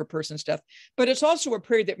anniversary of a person's death, but it's also a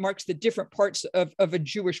prayer that marks the different parts of a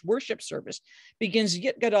Jewish worship service, begins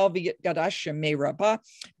Yit Gadal v'Yit Gadash Shemei Rabbah,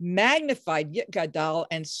 magnified Yit Gadal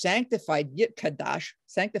and sanctified Yit Kadash,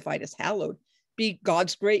 sanctified is hallowed, be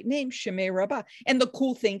God's great name, Shemei Rabbah. And the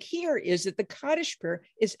cool thing here is that the Kaddish prayer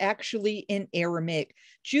is actually in Aramaic.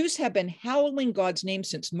 Jews have been hallowing God's name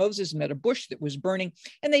since Moses met a bush that was burning,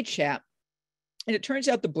 and they chat. And it turns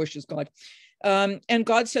out the bush is God. And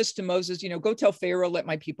God says to Moses, go tell Pharaoh, let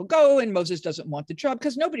my people go. And Moses doesn't want the job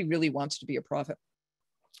because nobody really wants to be a prophet.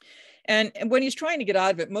 And when he's trying to get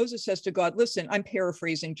out of it, Moses says to God, listen, I'm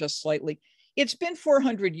paraphrasing just slightly. It's been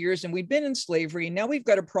 400 years and we've been in slavery. And now we've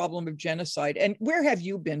got a problem of genocide. And where have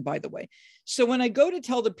you been, by the way? So when I go to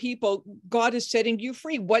tell the people, God is setting you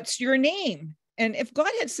free, what's your name? And if God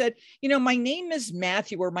had said, my name is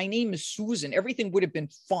Matthew or my name is Susan, everything would have been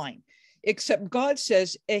fine. Except God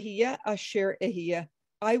says, Ehiyah asher ehiyah,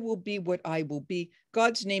 I will be what I will be.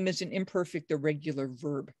 God's name is an imperfect, irregular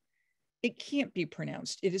verb. It can't be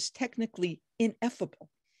pronounced. It is technically ineffable.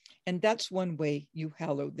 And that's one way you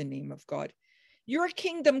hallow the name of God. Your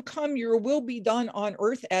kingdom come, your will be done on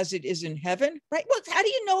earth as it is in heaven, right? Well, how do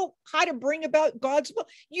you know how to bring about God's will?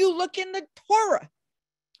 You look in the Torah.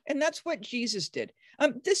 And that's what Jesus did.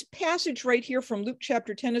 This passage right here from Luke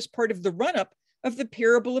chapter 10 is part of the run-up of the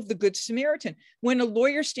parable of the Good Samaritan. When a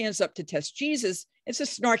lawyer stands up to test Jesus, it's a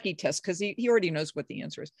snarky test because he already knows what the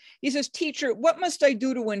answer is. He says, teacher, what must I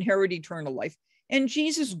do to inherit eternal life? And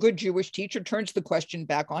Jesus, good Jewish teacher, turns the question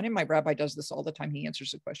back on him. My rabbi does this all the time. He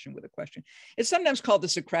answers the question with a question. It's sometimes called the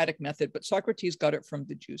Socratic method, but Socrates got it from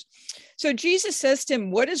the Jews. So Jesus says to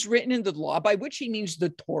him, what is written in the law, by which he means the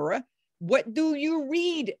Torah? What do you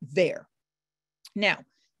read there? Now,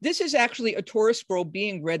 this is actually a Torah scroll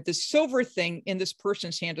being read. The silver thing in this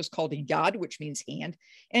person's hand is called a yad, which means hand.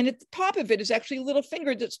 And at the top of it is actually a little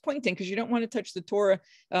finger that's pointing because you don't want to touch the Torah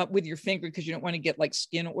with your finger because you don't want to get like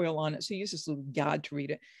skin oil on it. So you use this little yad to read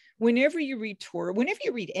it. Whenever you read Torah, whenever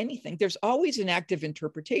you read anything, there's always an active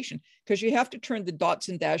interpretation because you have to turn the dots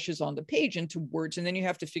and dashes on the page into words, and then you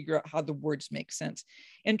have to figure out how the words make sense.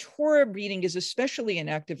 And Torah reading is especially an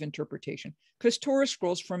active interpretation because Torah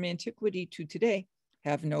scrolls from antiquity to today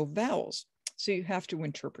have no vowels. So you have to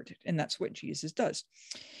interpret it. And that's what Jesus does.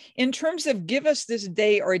 In terms of give us this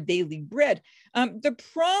day our daily bread, the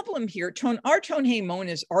problem here, ton heimon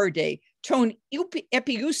is our day, ton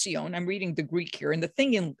epiousion, I'm reading the Greek here, and the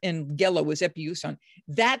thing in Gello is epiousion.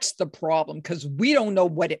 That's the problem because we don't know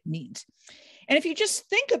what it means. And if you just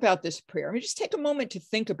think about this prayer, I mean, just take a moment to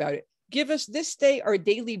think about it. Give us this day our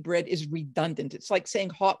daily bread is redundant. It's like saying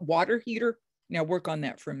hot water heater. Now work on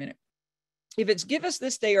that for a minute. If it's give us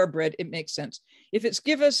this day our bread, it makes sense. If it's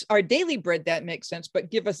give us our daily bread, that makes sense.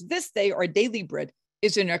 But give us this day our daily bread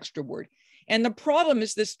is an extra word. And the problem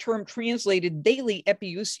is this term translated daily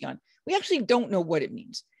epiousion. We actually don't know what it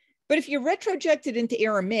means. But if you retroject it into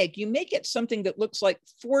Aramaic, you make it something that looks like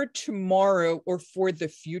for tomorrow or for the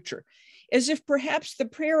future, as if perhaps the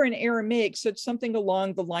prayer in Aramaic said something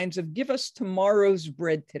along the lines of give us tomorrow's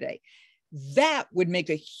bread today. That would make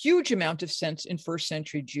a huge amount of sense in first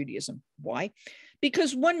century Judaism. Why?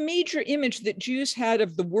 Because one major image that Jews had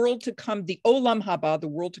of the world to come, the Olam Haba, the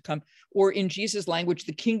world to come, or in Jesus' language,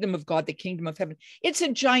 the kingdom of God, the kingdom of heaven, it's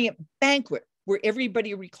a giant banquet where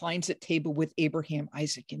everybody reclines at table with Abraham,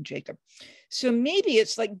 Isaac, and Jacob. So maybe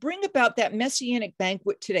it's like, bring about that messianic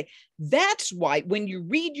banquet today. That's why when you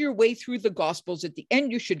read your way through the Gospels, at the end,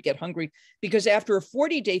 you should get hungry, because after a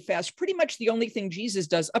 40-day fast, pretty much the only thing Jesus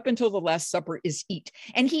does up until the Last Supper is eat.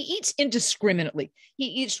 And he eats indiscriminately. He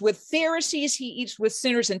eats with Pharisees, he eats with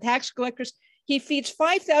sinners and tax collectors. He feeds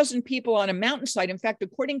 5,000 people on a mountainside. In fact,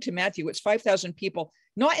 according to Matthew, it's 5,000 people,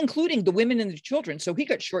 not including the women and the children. So he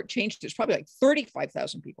got shortchanged. It's probably like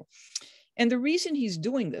 35,000 people. And the reason he's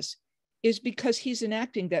doing this is because he's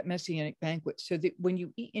enacting that messianic banquet, so that when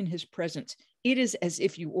you eat in his presence, it is as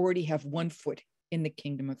if you already have one foot in the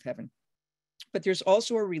kingdom of heaven. But there's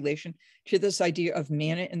also a relation to this idea of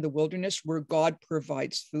manna in the wilderness, where God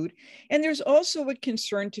provides food. And there's also a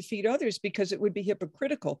concern to feed others, because it would be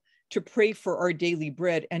hypocritical to pray for our daily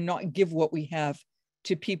bread and not give what we have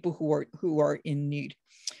to people who are in need.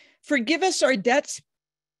 Forgive us our debts.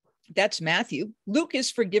 That's Matthew. Luke is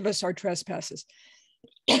forgive us our trespasses.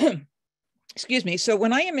 Excuse me. So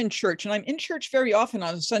when I am in church, and I'm in church very often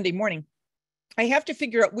on a Sunday morning, I have to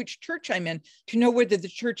figure out which church I'm in to know whether the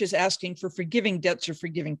church is asking for forgiving debts or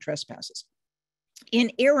forgiving trespasses. In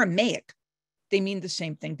Aramaic, they mean the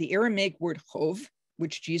same thing. The Aramaic word hov,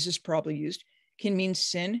 which Jesus probably used, can mean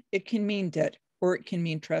sin, it can mean debt, or it can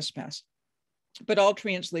mean trespass. But all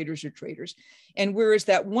translators are traitors. And whereas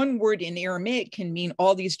that one word in Aramaic can mean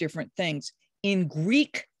all these different things, in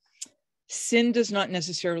Greek, sin does not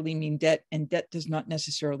necessarily mean debt, and debt does not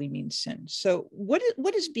necessarily mean sin. So what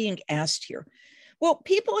is being asked here? Well,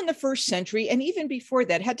 people in the first century, and even before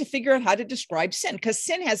that, had to figure out how to describe sin, because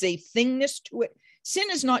sin has a thingness to it. Sin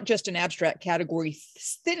is not just an abstract category.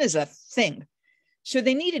 Sin is a thing. So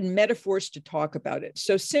they needed metaphors to talk about it.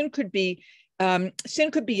 So sin could be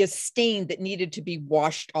a stain that needed to be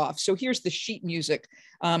washed off. So here's the sheet music.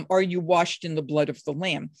 Are you washed in the blood of the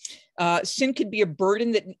Lamb? Sin could be a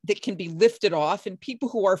burden that can be lifted off, and people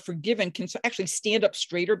who are forgiven can actually stand up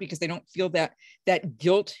straighter because they don't feel that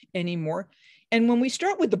guilt anymore. And when we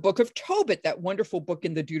start with the book of Tobit, that wonderful book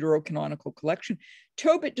in the Deuterocanonical collection,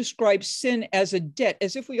 Tobit describes sin as a debt,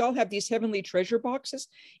 as if we all have these heavenly treasure boxes,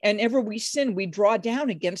 and ever we sin, we draw down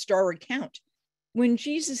against our account. When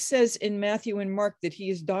Jesus says in Matthew and Mark that he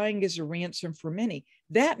is dying as a ransom for many,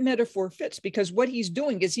 that metaphor fits, because what he's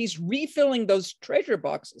doing is he's refilling those treasure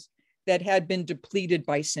boxes that had been depleted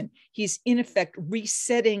by sin. He's in effect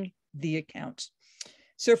resetting the accounts.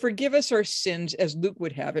 So forgive us our sins, as Luke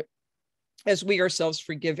would have it, as we ourselves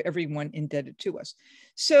forgive everyone indebted to us.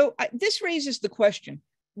 So this raises the question,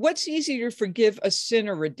 what's easier to forgive, a sin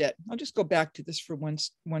or a debt? I'll just go back to this for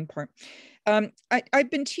one part. I've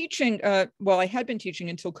been teaching, I had been teaching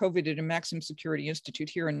until COVID at a Maximum Security Institute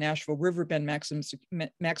here in Nashville, Riverbend Maximum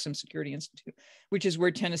Security Institute, which is where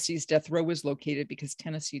Tennessee's death row is located, because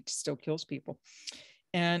Tennessee still kills people.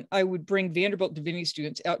 And I would bring Vanderbilt Divinity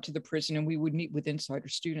students out to the prison, and we would meet with insider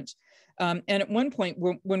students. And at one point,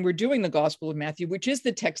 when we're doing the Gospel of Matthew, which is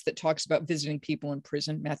the text that talks about visiting people in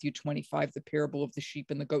prison, Matthew 25, the parable of the sheep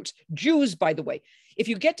and the goats. Jews, by the way, if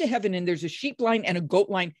you get to heaven and there's a sheep line and a goat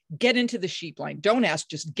line, get into the sheep line. Don't ask,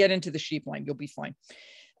 just get into the sheep line. You'll be fine.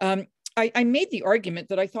 I made the argument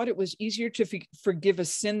that I thought it was easier to forgive a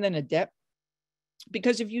sin than a debt.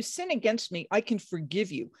 Because if you sin against me, I can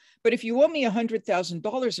forgive you. But if you owe me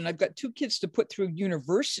 $100,000 and I've got 2 kids to put through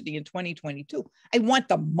university in 2022, I want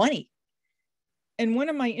the money. And one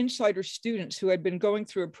of my insider students, who had been going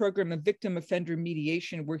through a program of victim offender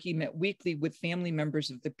mediation, where he met weekly with family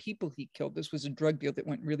members of the people he killed — this was a drug deal that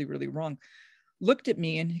went really, really wrong — looked at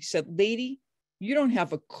me and he said, "Lady, you don't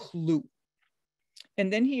have a clue."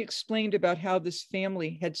 And then he explained about how this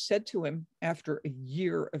family had said to him after a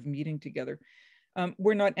year of meeting together,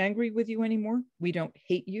 "We're not angry with you anymore. We don't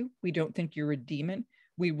hate you. We don't think you're a demon.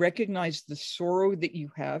 We recognize the sorrow that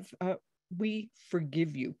you have. We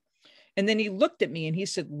forgive you." And then he looked at me and he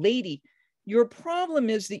said, "Lady, your problem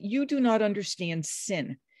is that you do not understand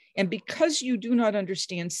sin. And because you do not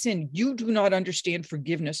understand sin, you do not understand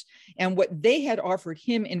forgiveness. And what they had offered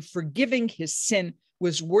him in forgiving his sin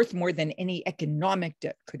was worth more than any economic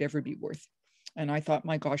debt could ever be worth." And I thought,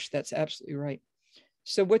 my gosh, that's absolutely right.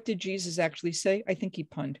 So what did Jesus actually say? I think he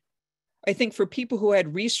punned. I think for people who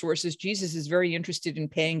had resources, Jesus is very interested in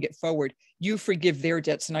paying it forward. You forgive their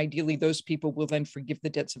debts, and ideally those people will then forgive the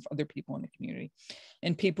debts of other people in the community.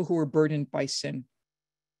 And people who are burdened by sin,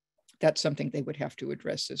 that's something they would have to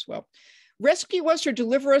address as well. Rescue us or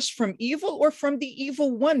deliver us from evil or from the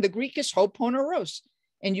evil one. The Greek is hoponeros.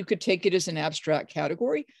 And you could take it as an abstract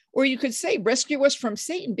category, or you could say rescue us from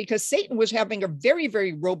Satan, because Satan was having a very,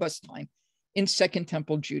 very robust time in Second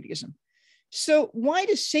Temple Judaism. So why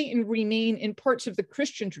does Satan remain in parts of the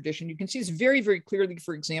Christian tradition? You can see this very, very clearly,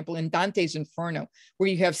 for example, in Dante's Inferno, where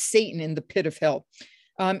you have Satan in the pit of hell.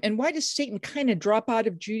 And why does Satan kind of drop out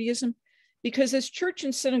of Judaism? Because as church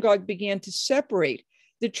and synagogue began to separate,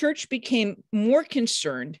 the church became more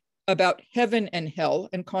concerned about heaven and hell,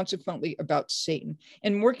 and consequently about Satan,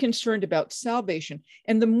 and more concerned about salvation.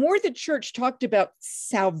 And the more the church talked about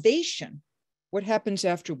salvation, what happens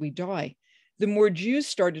after we die, the more Jews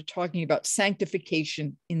started talking about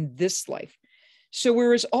sanctification in this life. So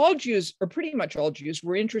whereas all Jews, or pretty much all Jews,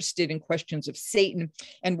 were interested in questions of Satan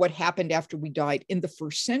and what happened after we died in the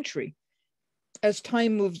first century, as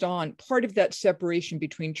time moved on, part of that separation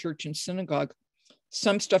between church and synagogue,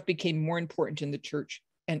 some stuff became more important in the church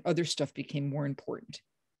and other stuff became more important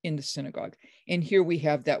in the synagogue. And here we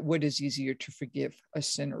have that: what is easier to forgive, a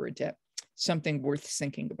sin or a debt? Something worth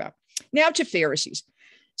thinking about. Now to Pharisees.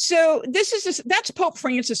 So that's Pope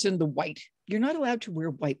Francis in the white. You're not allowed to wear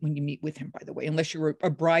white when you meet with him, by the way, unless you're a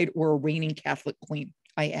bride or a reigning Catholic queen,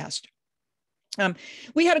 I asked.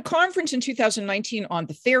 We had a conference in 2019 on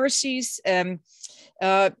the Pharisees. I'm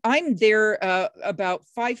there about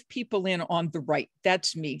 5 people in on the right.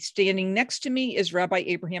 That's me. Standing next to me is Rabbi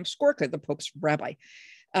Abraham Skorka, the Pope's rabbi.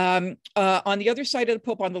 On the other side of the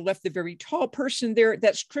Pope, on the left, the very tall person there,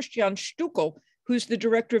 that's Christian Stuckel, who's the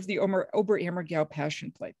director of the Oberammergau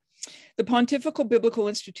Passion Play. The Pontifical Biblical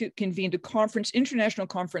Institute convened a conference, international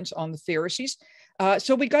conference on the Pharisees.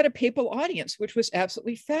 So we got a papal audience, which was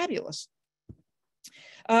absolutely fabulous.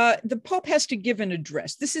 The Pope has to give an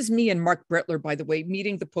address. This is me and Mark Bretler, by the way,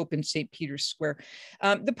 meeting the Pope in St. Peter's Square.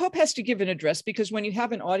 The Pope has to give an address because when you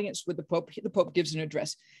have an audience with the Pope gives an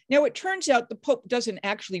address. Now, it turns out the Pope doesn't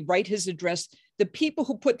actually write his address. The people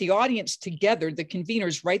who put the audience together, the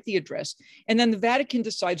conveners, write the address, and then the Vatican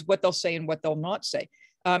decides what they'll say and what they'll not say.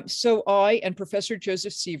 So I and Professor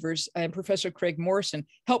Joseph Sievers and Professor Craig Morrison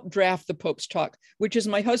helped draft the Pope's talk, which, as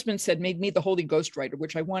my husband said, made me the Holy Ghost writer,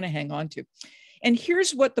 which I want to hang on to. And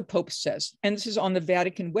here's what the Pope says, and this is on the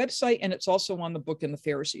Vatican website, and it's also on the book in the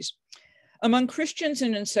Pharisees. Among Christians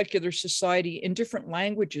and in secular society, in different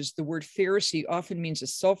languages, the word Pharisee often means a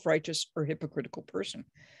self-righteous or hypocritical person.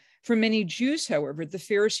 For many Jews, however, the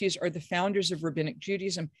Pharisees are the founders of rabbinic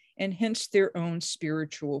Judaism and hence their own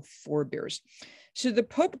spiritual forebears. So the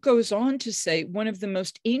Pope goes on to say one of the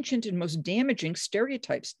most ancient and most damaging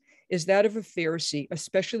stereotypes is that of a Pharisee,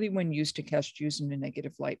 especially when used to cast Jews in a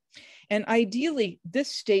negative light. And ideally, this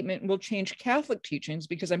statement will change Catholic teachings,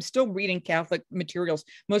 because I'm still reading Catholic materials,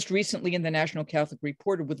 most recently in the National Catholic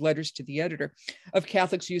Reporter with letters to the editor, of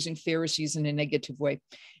Catholics using Pharisees in a negative way.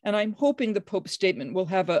 And I'm hoping the Pope's statement will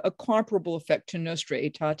have a comparable effect to Nostra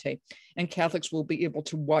Aetate, and Catholics will be able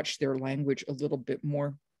to watch their language a little bit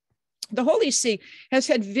more. The Holy See has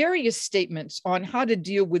had various statements on how to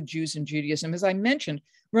deal with Jews and Judaism. As I mentioned,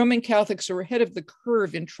 Roman Catholics are ahead of the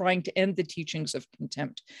curve in trying to end the teachings of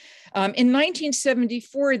contempt. In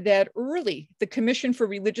 1974, that early, the Commission for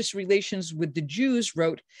Religious Relations with the Jews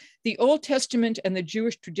wrote, "The Old Testament and the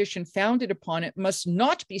Jewish tradition founded upon it must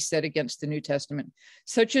not be set against the New Testament,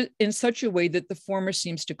 in such a way that the former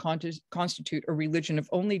seems to constitute a religion of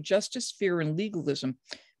only justice, fear, and legalism,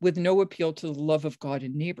 with no appeal to the love of God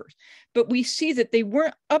and neighbors." But we see that they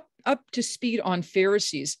weren't up to speed on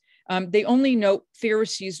Pharisees. They only note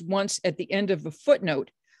Pharisees once at the end of a footnote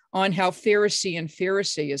on how Pharisee and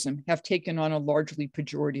Pharisaism have taken on a largely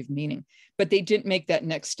pejorative meaning, but they didn't make that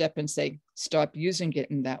next step and say, stop using it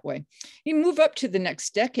in that way. You move up to the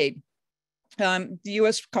next decade, the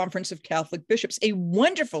U.S. Conference of Catholic Bishops, a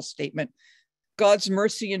wonderful statement, God's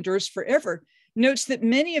mercy endures forever, notes that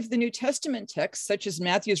many of the New Testament texts, such as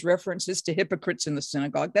Matthew's references to hypocrites in the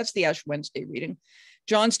synagogue, that's the Ash Wednesday reading,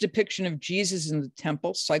 John's depiction of Jesus in the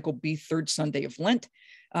temple, cycle B, third Sunday of Lent,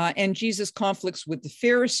 and Jesus' conflicts with the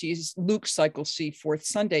Pharisees, Luke, cycle C, fourth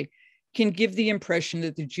Sunday, can give the impression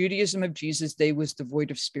that the Judaism of Jesus' day was devoid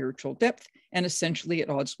of spiritual depth and essentially at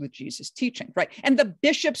odds with Jesus' teaching, right? And the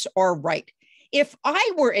bishops are right. If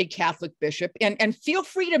I were a Catholic bishop, and feel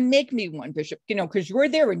free to make me one, bishop, because you're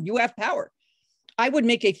there and you have power, I would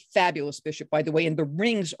make a fabulous bishop, by the way, and the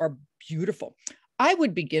rings are beautiful. I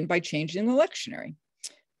would begin by changing the lectionary.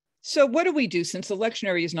 So what do we do since the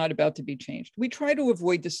lectionary is not about to be changed? We try to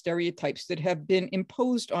avoid the stereotypes that have been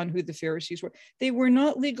imposed on who the Pharisees were. They were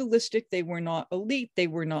not legalistic. They were not elite. They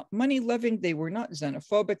were not money-loving. They were not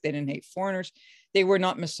xenophobic. They didn't hate foreigners. They were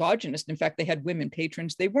not misogynist. In fact, they had women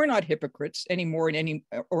patrons. They were not hypocrites any more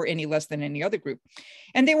or any less than any other group.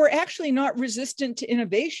 And they were actually not resistant to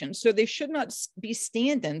innovation. So they should not be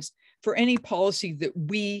stand-ins for any policy that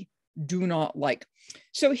we do not like.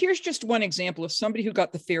 So here's just one example of somebody who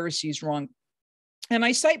got the Pharisees wrong. And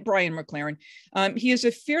I cite Brian McLaren. He is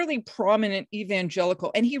a fairly prominent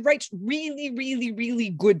evangelical, and he writes really, really, really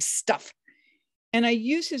good stuff. And I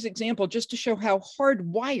use his example just to show how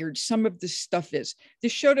hardwired some of this stuff is.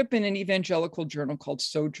 This showed up in an evangelical journal called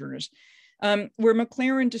Sojourners, where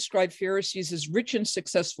McLaren described Pharisees as rich and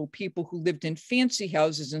successful people who lived in fancy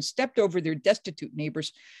houses and stepped over their destitute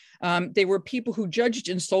neighbors. They were people who judged,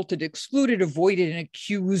 insulted, excluded, avoided, and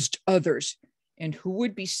accused others. And who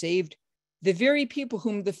would be saved? The very people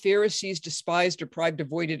whom the Pharisees despised, deprived,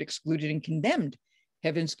 avoided, excluded, and condemned.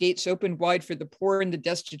 Heaven's gates opened wide for the poor and the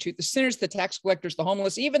destitute, the sinners, the tax collectors, the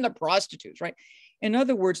homeless, even the prostitutes, right? In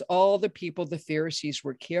other words, all the people the Pharisees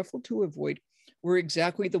were careful to avoid were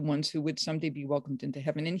exactly the ones who would someday be welcomed into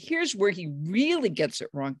heaven. And here's where he really gets it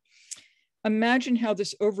wrong. Imagine how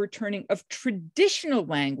this overturning of traditional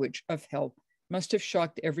language of hell must have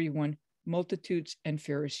shocked everyone, multitudes and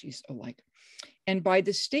Pharisees alike. And by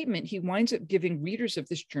this statement, he winds up giving readers of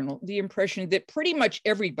this journal the impression that pretty much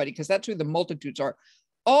everybody, because that's who the multitudes are,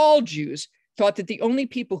 all Jews thought that the only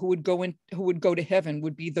people who would go to heaven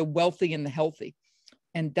would be the wealthy and the healthy.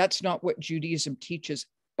 And that's not what Judaism teaches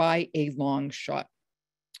by a long shot.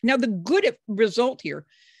 Now, the good result here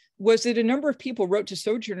was that a number of people wrote to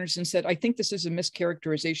Sojourners and said, I think this is a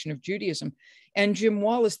mischaracterization of Judaism. And Jim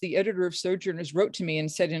Wallace, the editor of Sojourners, wrote to me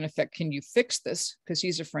and said, in effect, can you fix this? Because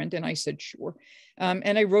he's a friend. And I said, sure.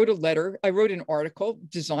 And I wrote an article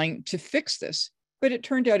designed to fix this. But it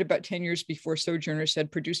turned out about 10 years before Sojourners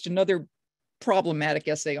had produced another problematic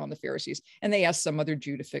essay on the Pharisees, and they asked some other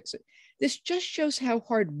Jew to fix it. This just shows how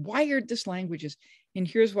hardwired this language is. And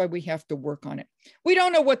here's why we have to work on it. We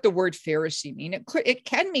don't know what the word Pharisee means. It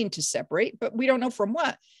can mean to separate, but we don't know from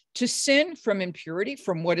what. To sin, from impurity,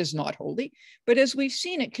 from what is not holy. But as we've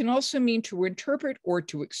seen, it can also mean to interpret or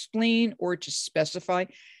to explain or to specify.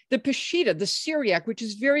 The Peshitta, the Syriac, which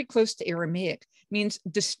is very close to Aramaic, means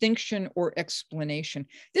distinction or explanation.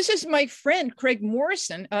 This is my friend, Craig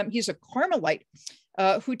Morrison. He's a Carmelite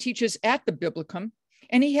who teaches at the Biblicum.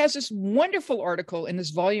 And he has this wonderful article in this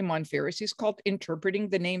volume on Pharisees called Interpreting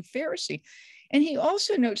the Name Pharisee. And he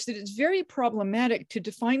also notes that it's very problematic to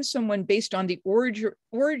define someone based on the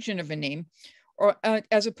origin of a name, or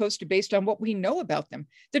as opposed to based on what we know about them.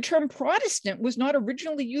 The term Protestant was not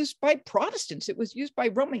originally used by Protestants. It was used by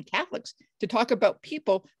Roman Catholics to talk about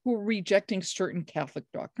people who were rejecting certain Catholic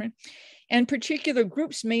doctrine. And particular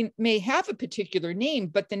groups may have a particular name,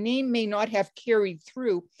 but the name may not have carried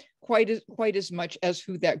through quite as much as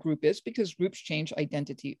who that group is, because groups change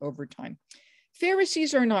identity over time.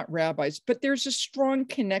 Pharisees are not rabbis, but there's a strong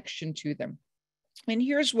connection to them. And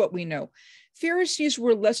here's what we know. Pharisees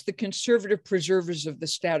were less the conservative preservers of the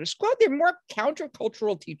status quo. They're more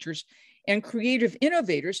countercultural teachers and creative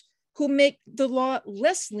innovators who make the law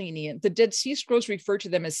less lenient. The Dead Sea Scrolls refer to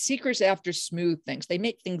them as seekers after smooth things. They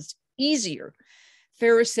make things easier.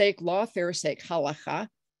 Pharisaic law, Pharisaic halacha,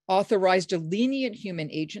 authorized a lenient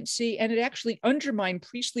human agency, and it actually undermined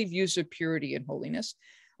priestly views of purity and holiness.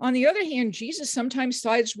 On the other hand, Jesus sometimes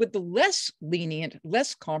sides with the less lenient,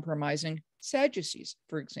 less compromising Sadducees,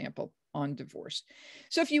 for example, on divorce.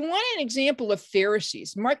 So if you want an example of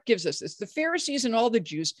Pharisees, Mark gives us this. The Pharisees and all the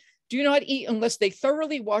Jews do not eat unless they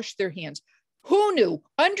thoroughly wash their hands. Who knew?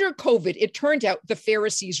 Under COVID, it turned out the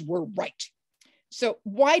Pharisees were right. So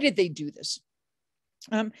why did they do this?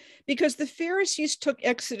 Because the Pharisees took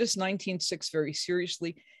Exodus 19:6 very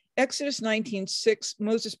seriously. Exodus 19:6,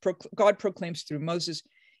 God proclaims through Moses,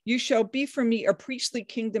 "You shall be for me a priestly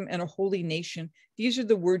kingdom and a holy nation. These are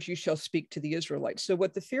the words you shall speak to the Israelites." So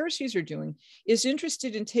what the Pharisees are doing is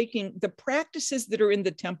interested in taking the practices that are in the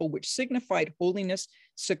temple, which signified holiness,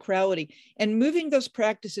 sacrality, and moving those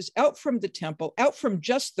practices out from the temple, out from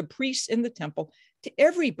just the priests in the temple to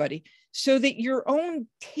everybody, so that your own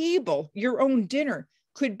table, your own dinner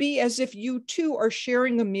could be as if you too are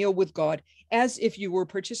sharing a meal with God, as if you were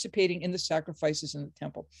participating in the sacrifices in the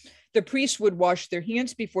temple. The priests would wash their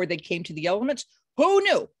hands before they came to the elements. Who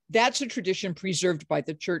knew? That's a tradition preserved by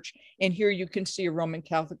the church. And here you can see a Roman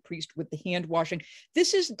Catholic priest with the hand washing.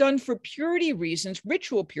 This is done for purity reasons,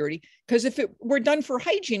 ritual purity, because if it were done for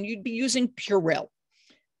hygiene, you'd be using Purell.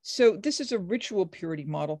 So this is a ritual purity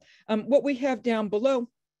model. What we have down below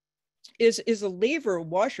is a laver, a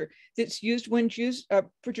washer, that's used when Jews,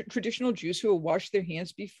 traditional Jews who will wash their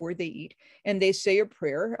hands before they eat, and they say a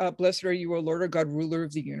prayer, "Blessed are you, O Lord, our God, ruler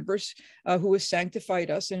of the universe, who has sanctified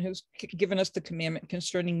us and who's given us the commandment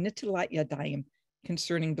concerning nitilat yadayim,"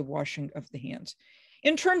 concerning the washing of the hands.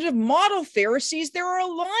 In terms of model Pharisees, there are a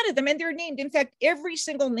lot of them, and they're named. In fact, every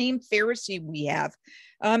single named Pharisee we have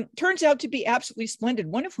turns out to be absolutely splendid.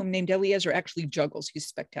 One of whom, named Eliezer, actually juggles. He's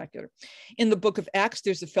spectacular. In the book of Acts,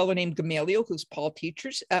 there's a fellow named Gamaliel, who's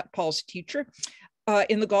Paul's teacher.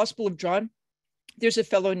 In the Gospel of John, there's a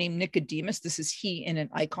fellow named Nicodemus. This is he in an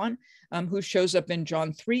icon, who shows up in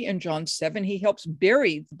John 3 and John 7. He helps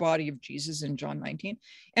bury the body of Jesus in John 19.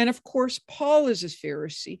 And of course, Paul is a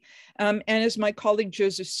Pharisee. And as my colleague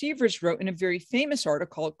Joseph Sievers wrote in a very famous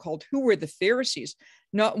article called "Who Were the Pharisees?"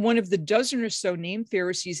 Not one of the dozen or so named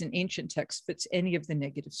Pharisees in ancient texts fits any of the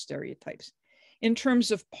negative stereotypes. In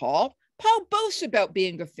terms of Paul boasts about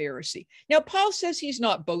being a Pharisee. Now, Paul says he's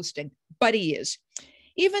not boasting, but he is.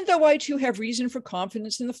 Even though I too have reason for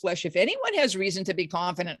confidence in the flesh, if anyone has reason to be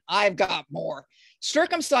confident, I've got more.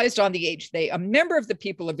 Circumcised on the 8th day, a member of the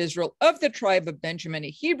people of Israel, of the tribe of Benjamin, a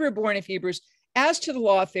Hebrew born of Hebrews, as to the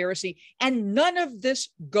law, a Pharisee, and none of this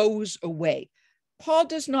goes away. Paul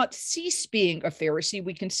does not cease being a Pharisee.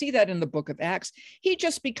 We can see that in the book of Acts. He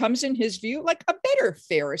just becomes, in his view, like a better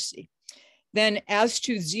Pharisee. Then as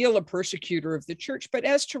to zeal, a persecutor of the church, but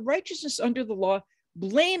as to righteousness under the law,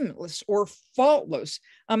 blameless or faultless,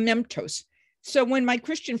 amemptos. So when my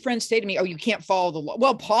Christian friends say to me, oh, you can't follow the law.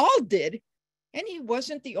 Well, Paul did, and he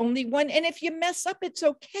wasn't the only one. And if you mess up, it's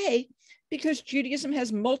okay, because Judaism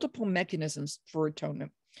has multiple mechanisms for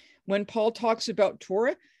atonement. When Paul talks about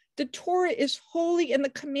Torah, the Torah is holy and the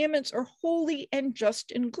commandments are holy and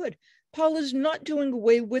just and good. Paul is not doing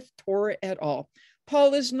away with Torah at all.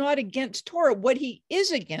 Paul is not against Torah. What he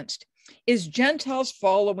is against is Gentiles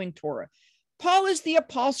following Torah. Paul is the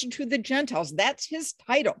apostle to the Gentiles. That's his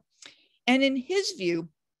title. And in his view,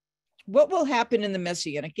 what will happen in the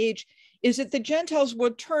Messianic age is that the Gentiles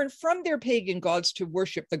will turn from their pagan gods to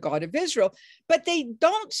worship the God of Israel, but they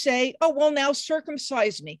don't say, oh, well, now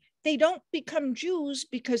circumcise me. They don't become Jews,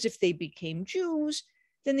 because if they became Jews,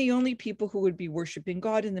 then the only people who would be worshiping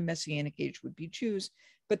God in the Messianic age would be Jews.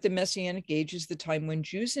 But the Messianic age is the time when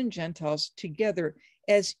Jews and Gentiles together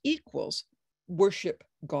as equals worship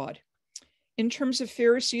God. In terms of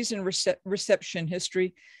Pharisees and reception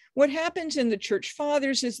history, what happens in the church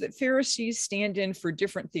fathers is that Pharisees stand in for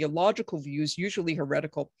different theological views, usually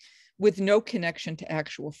heretical, with no connection to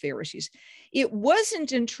actual Pharisees. It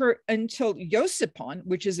wasn't until Josephon,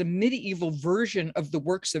 which is a medieval version of the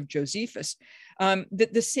works of Josephus,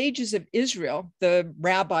 that the sages of Israel, the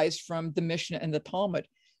rabbis from the Mishnah and the Talmud,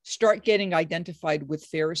 start getting identified with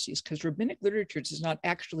Pharisees, because rabbinic literature does not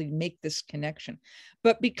actually make this connection.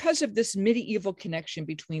 But because of this medieval connection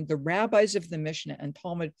between the rabbis of the Mishnah and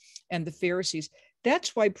Talmud and the Pharisees,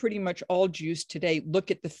 that's why pretty much all Jews today look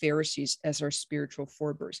at the Pharisees as our spiritual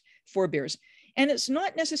forebears. And it's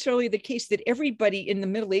not necessarily the case that everybody in the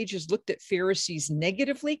Middle Ages looked at Pharisees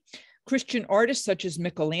negatively. Christian artists such as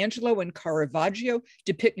Michelangelo and Caravaggio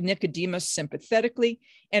depict Nicodemus sympathetically,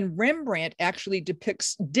 and Rembrandt actually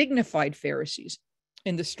depicts dignified Pharisees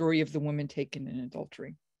in the story of the woman taken in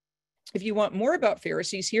adultery. If you want more about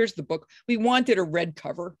Pharisees, here's the book. We wanted a red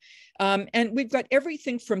cover. And we've got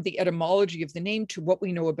everything from the etymology of the name to what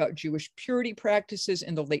we know about Jewish purity practices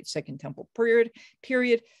in the late Second Temple period,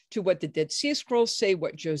 to what the Dead Sea Scrolls say,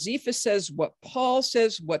 what Josephus says, what Paul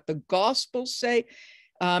says, what the Gospels say.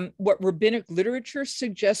 What rabbinic literature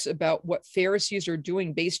suggests about what Pharisees are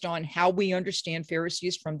doing based on how we understand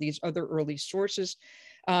Pharisees from these other early sources.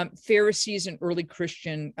 Pharisees and early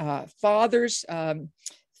Christian fathers,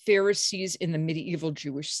 Pharisees in the medieval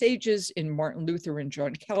Jewish sages, in Martin Luther and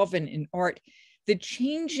John Calvin, in art. The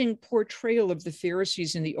changing portrayal of the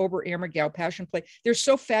Pharisees in the Oberammergau Passion Play, they're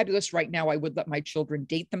so fabulous right now, I would let my children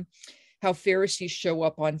date them. How Pharisees show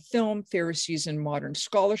up on film, Pharisees in modern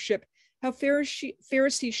scholarship, how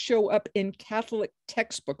Pharisees show up in Catholic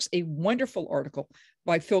textbooks, a wonderful article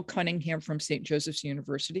by Phil Cunningham from St. Joseph's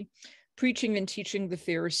University, Preaching and Teaching the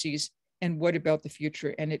Pharisees, and What About the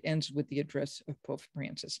Future? And it ends with the address of Pope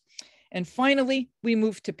Francis. And finally, we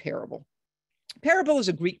move to parable. Parable is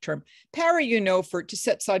a Greek term. Para, for to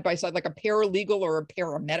set side by side, like a paralegal or a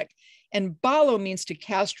paramedic. And balo means to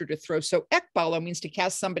cast or to throw. So ekbalo means to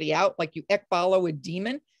cast somebody out, like you ekbalo a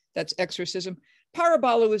demon. That's exorcism.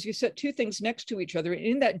 Parabolo is you set two things next to each other, and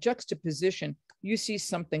in that juxtaposition, you see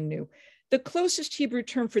something new. The closest Hebrew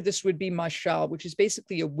term for this would be mashal, which is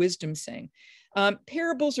basically a wisdom saying.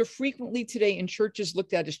 Parables are frequently today in churches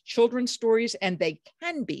looked at as children's stories, and they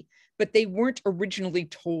can be, but they weren't originally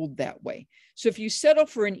told that way. So if you settle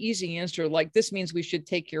for an easy answer, like this means we should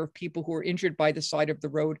take care of people who are injured by the side of the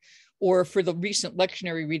road, or for the recent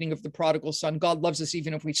lectionary reading of the prodigal son, God loves us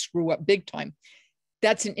even if we screw up big time,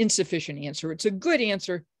 that's an insufficient answer. It's a good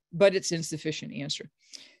answer, but it's insufficient answer.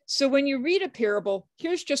 So when you read a parable,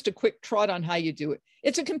 here's just a quick trot on how you do it.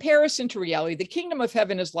 It's a comparison to reality. The kingdom of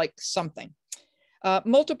heaven is like something.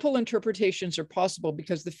 Multiple interpretations are possible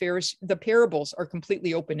because the parables are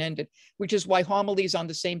completely open-ended, which is why homilies on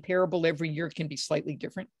the same parable every year can be slightly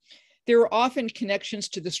different. There are often connections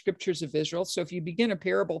to the scriptures of Israel. So if you begin a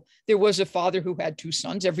parable, there was a father who had two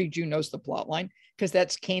sons. Every Jew knows the plot line because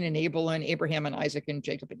that's Cain and Abel and Abraham and Isaac and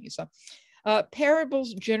Jacob and Esau.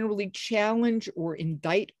 Parables generally challenge or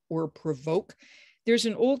indict or provoke. There's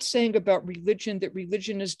an old saying about religion that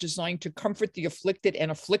religion is designed to comfort the afflicted and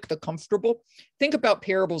afflict the comfortable. Think about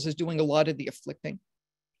parables as doing a lot of the afflicting.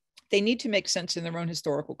 They need to make sense in their own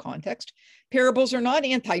historical context. Parables are not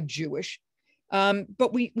anti-Jewish.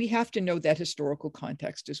 But we have to know that historical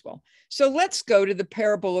context as well. So let's go to the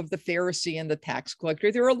parable of the Pharisee and the tax collector.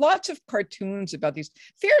 There are lots of cartoons about these.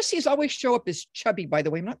 Pharisees always show up as chubby, by the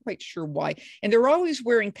way. I'm not quite sure why. And they're always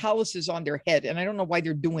wearing calluses on their head. And I don't know why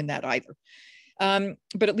they're doing that either.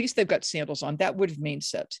 But at least they've got sandals on. That would have made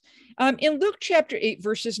sense. In Luke chapter 8,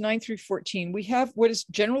 verses 9 through 14, we have what is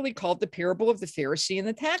generally called the parable of the Pharisee and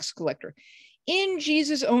the tax collector. In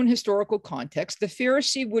Jesus' own historical context, the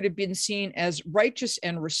Pharisee would have been seen as righteous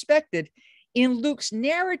and respected. In Luke's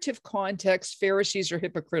narrative context, Pharisees are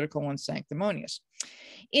hypocritical and sanctimonious.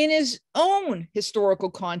 In his own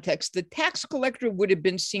historical context, the tax collector would have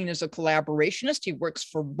been seen as a collaborationist. He works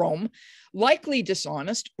for Rome, likely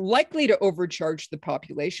dishonest, likely to overcharge the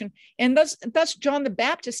population. And thus John the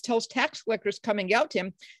Baptist tells tax collectors coming out to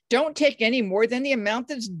him, don't take any more than the amount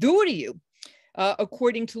that's due to you.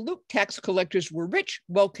 According to Luke, tax collectors were rich,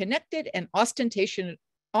 well-connected, and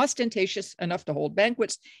ostentatious enough to hold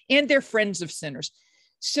banquets, and they're friends of sinners.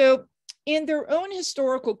 So in their own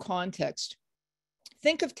historical context,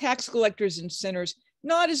 think of tax collectors and sinners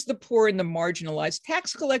not as the poor and the marginalized.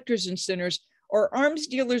 Tax collectors and sinners are arms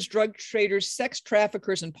dealers, drug traders, sex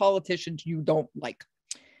traffickers, and politicians you don't like.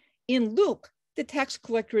 In Luke, the tax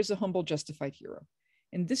collector is a humble, justified hero.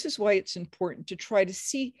 And this is why it's important to try to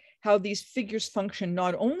see how these figures function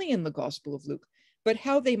not only in the Gospel of Luke, but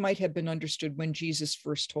how they might have been understood when Jesus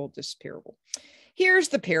first told this parable. Here's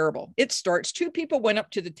the parable. It starts, two people went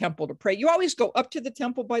up to the temple to pray. You always go up to the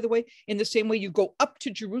temple, by the way, in the same way you go up to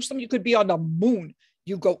Jerusalem. You could be on the moon.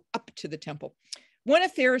 You go up to the temple. One a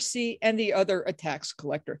Pharisee and the other a tax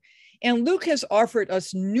collector. And Luke has offered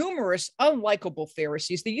us numerous unlikable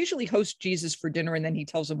Pharisees. They usually host Jesus for dinner and then he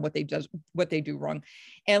tells them what they do wrong.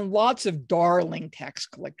 And lots of darling tax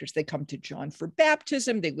collectors. They come to John for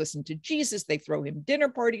baptism. They listen to Jesus. They throw him dinner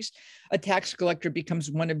parties. A tax collector becomes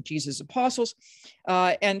one of Jesus' apostles.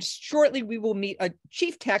 And shortly we will meet a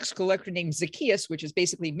chief tax collector named Zacchaeus, which is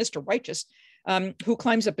basically Mr. Righteous, who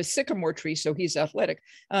climbs up a sycamore tree, so he's athletic.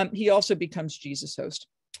 He also becomes Jesus' host.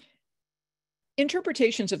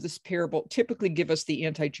 Interpretations of this parable typically give us the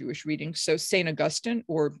anti-Jewish reading. So St. Augustine,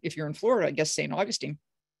 or if you're in Florida, I guess St. Augustine,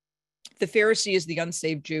 the Pharisee is the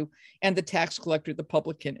unsaved Jew and the tax collector, the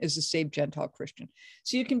publican, is the saved Gentile Christian.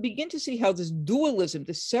 So you can begin to see how this dualism,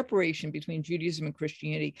 this separation between Judaism and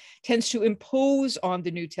Christianity tends to impose on the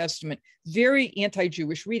New Testament very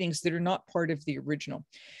anti-Jewish readings that are not part of the original.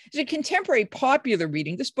 As a contemporary popular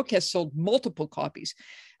reading, this book has sold multiple copies.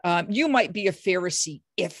 You might be a Pharisee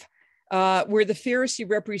if where the Pharisee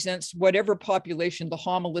represents whatever population the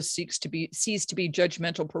homilist sees to be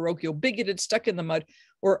judgmental, parochial, bigoted, stuck in the mud,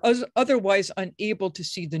 or otherwise unable to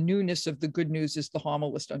see the newness of the good news as the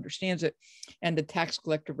homilist understands it. And the tax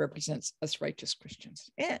collector represents us righteous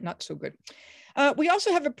Christians. Not so good. We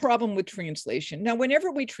also have a problem with translation. Now,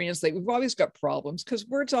 whenever we translate, we've always got problems because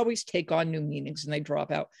words always take on new meanings and they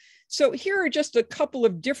drop out. So here are just a couple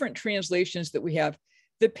of different translations that we have.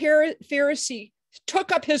 The Pharisee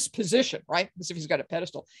took up his position, right? As if he's got a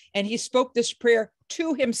pedestal, and he spoke this prayer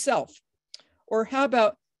to himself. Or how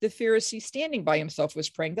about the Pharisee standing by himself was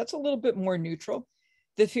praying? That's a little bit more neutral.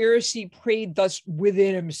 The Pharisee prayed thus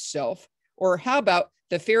within himself. Or how about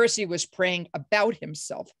the Pharisee was praying about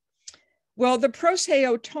himself? Well, the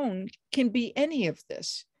proseo tone can be any of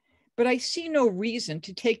this, but I see no reason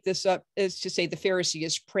to take this up as to say the Pharisee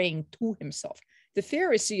is praying to himself. The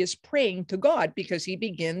Pharisee is praying to God because he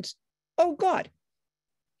begins, "Oh God."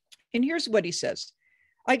 And here's what he says.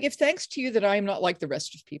 "I give thanks to you that I am not like the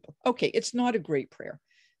rest of people." Okay, it's not a great prayer.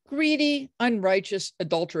 Greedy, unrighteous,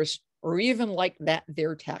 adulterous, or even like that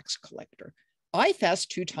their tax collector. I fast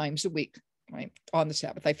 2 times a week, right? On the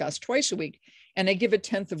Sabbath, I fast twice a week, and I give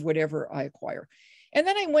 1/10 of whatever I acquire. And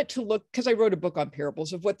then I went to look, because I wrote a book on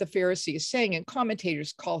parables, of what the Pharisee is saying, and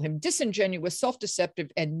commentators call him disingenuous, self-deceptive,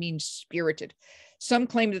 and mean-spirited. Some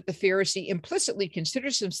claim that the Pharisee implicitly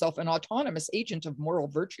considers himself an autonomous agent of moral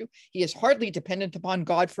virtue. He is hardly dependent upon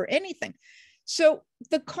God for anything. So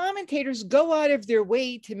the commentators go out of their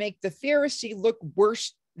way to make the Pharisee look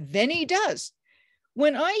worse than he does.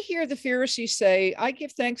 When I hear the Pharisee say, I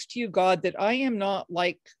give thanks to you, God, that I am not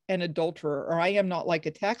like an adulterer or I am not like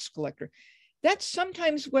a tax collector, that's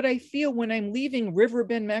sometimes what I feel when I'm leaving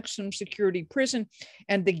Riverbend Maximum Security Prison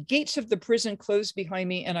and the gates of the prison close behind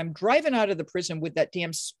me and I'm driving out of the prison with that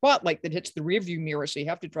damn spotlight that hits the rearview mirror. So you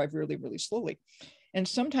have to drive really, really slowly. And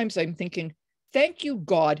sometimes I'm thinking, thank you,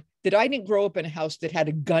 God, that I didn't grow up in a house that had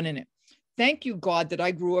a gun in it. Thank you, God, that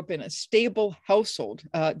I grew up in a stable household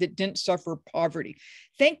that didn't suffer poverty.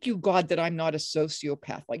 Thank you, God, that I'm not a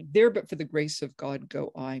sociopath. Like there, but for the grace of God,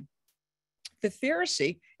 go I. The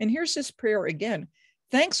Pharisee, and here's his prayer again,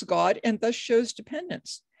 thanks God and thus shows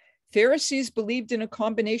dependence. Pharisees believed in a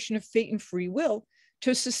combination of fate and free will.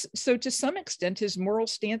 So to some extent, his moral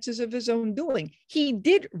stance is of his own doing. He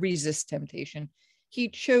did resist temptation. He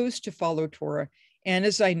chose to follow Torah. And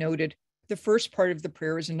as I noted, the first part of the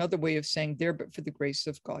prayer is another way of saying there, but for the grace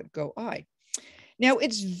of God, go I. Now,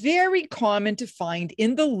 it's very common to find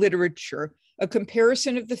in the literature a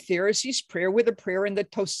comparison of the Pharisees' prayer with a prayer in the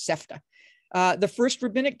Tosefta. The first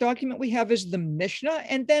rabbinic document we have is the Mishnah,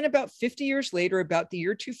 and then about 50 years later, about the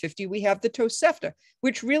year 250, we have the Tosefta,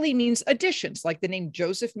 which really means additions, like the name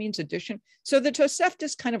Joseph means addition. So the Tosefta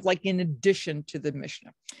is kind of like in addition to the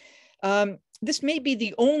Mishnah. This may be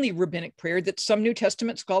the only rabbinic prayer that some New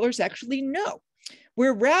Testament scholars actually know,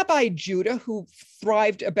 where Rabbi Judah, who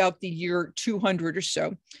thrived about the year 200 or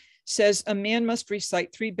so, says a man must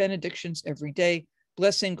recite 3 benedictions every day,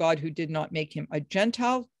 blessing God who did not make him a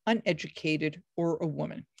Gentile, uneducated, or a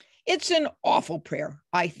woman. It's an awful prayer,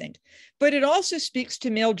 I think, but it also speaks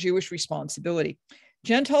to male Jewish responsibility.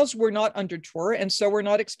 Gentiles were not under Torah and so were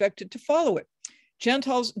not expected to follow it.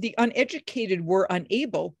 Gentiles, the uneducated, were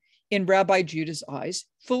unable, in Rabbi Judah's eyes,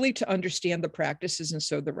 fully to understand the practices and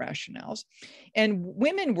so the rationales. And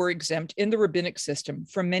women were exempt in the rabbinic system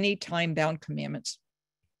from many time-bound commandments,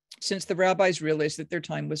 since the rabbis realized that their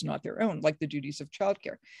time was not their own, like the duties of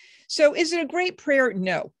childcare. So is it a great prayer?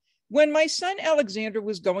 No. When my son Alexander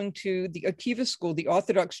was going to the Akiva school, the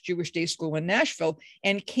Orthodox Jewish day school in Nashville,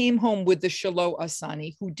 and came home with the Shiloh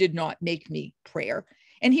Asani, who did not make me prayer,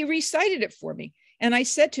 and he recited it for me. And I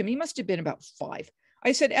said to him, he must have been about 5.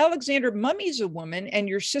 I said, Alexander, Mummy's a woman and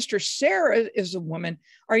your sister Sarah is a woman.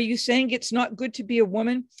 Are you saying it's not good to be a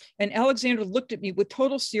woman? And Alexander looked at me with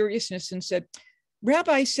total seriousness and said,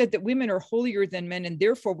 Rabbi said that women are holier than men and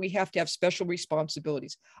therefore we have to have special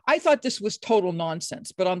responsibilities. I thought this was total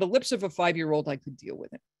nonsense, but on the lips of a 5-year-old, I could deal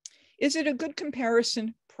with it. Is it a good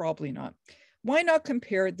comparison? Probably not. Why not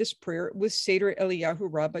compare this prayer with Seder Eliyahu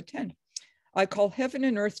Rabbah 10? I call heaven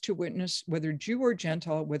and earth to witness, whether Jew or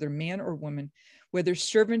Gentile, whether man or woman, whether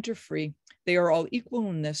servant or free, they are all equal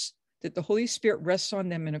in this, that the Holy Spirit rests on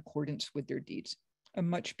them in accordance with their deeds. A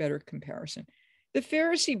much better comparison. The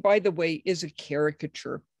Pharisee, by the way, is a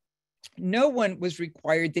caricature. No one was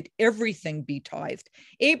required that everything be tithed.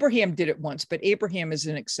 Abraham did it once, but Abraham is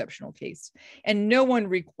an exceptional case. And no one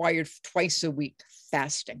required twice a week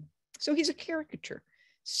fasting. So he's a caricature.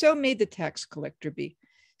 So may the tax collector be.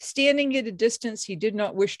 Standing at a distance, he did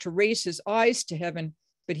not wish to raise his eyes to heaven,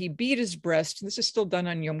 but he beat his breast. This is still done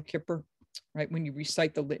on Yom Kippur, right? When you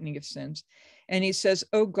recite the litany of sins. And he says,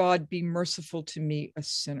 oh God, be merciful to me, a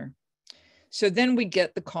sinner. So then we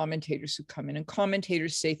get the commentators who come in, and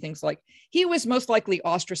commentators say things like, he was most likely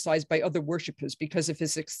ostracized by other worshipers because of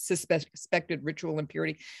his suspected ritual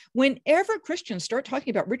impurity. Whenever Christians start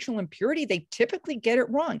talking about ritual impurity, they typically get it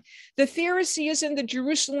wrong. The Pharisee is in the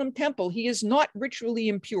Jerusalem temple. He is not ritually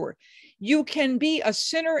impure. You can be a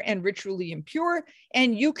sinner and ritually impure,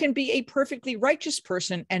 and you can be a perfectly righteous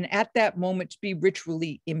person and at that moment be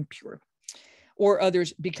ritually impure. Or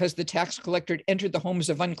others, because the tax collector entered the homes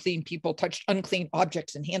of unclean people, touched unclean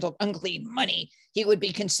objects, and handled unclean money, he would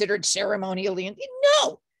be considered ceremonially.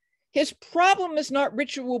 No, his problem is not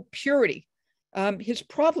ritual purity. His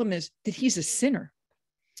problem is that he's a sinner.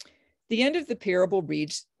 The end of the parable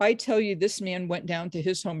reads, I tell you, this man went down to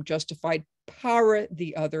his home justified, para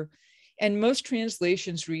the other. And most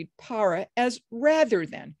translations read para as rather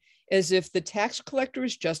than, as if the tax collector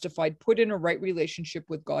is justified, put in a right relationship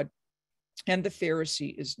with God, and the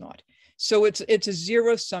Pharisee is not. So it's a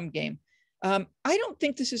zero-sum game. I don't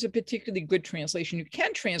think this is a particularly good translation. You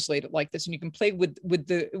can translate it like this, and you can play with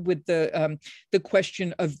the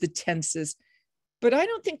question of the tenses. But I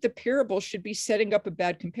don't think the parable should be setting up a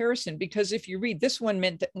bad comparison, because if you read this one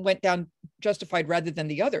went down justified rather than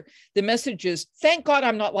the other, the message is, thank God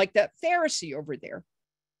I'm not like that Pharisee over there.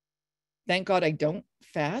 Thank God I don't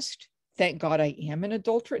fast. Thank God I am an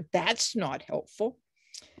adulterer. That's not helpful.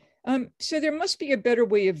 So there must be a better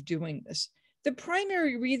way of doing this. The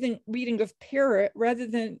primary reading of para rather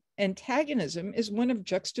than antagonism is one of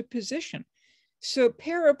juxtaposition. So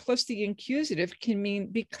para plus the accusative can mean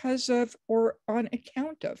because of or on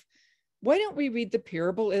account of. Why don't we read the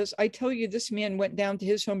parable as, I tell you, this man went down to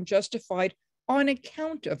his home justified on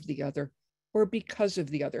account of the other or because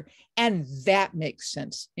of the other. And that makes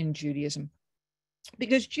sense in Judaism.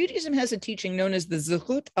 Because Judaism has a teaching known as the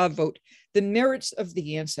Zechut Avot, the merits of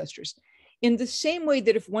the ancestors. In the same way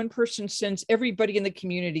that if one person sins, everybody in the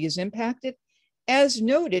community is impacted. As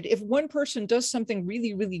noted, if one person does something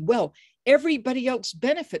really, really well, everybody else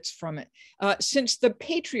benefits from it. Since the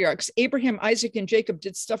patriarchs, Abraham, Isaac, and Jacob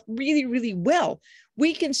did stuff really, really well,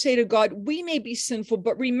 we can say to God, we may be sinful,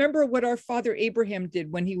 but remember what our father Abraham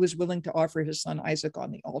did when he was willing to offer his son Isaac on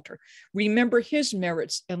the altar. Remember his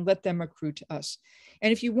merits and let them accrue to us.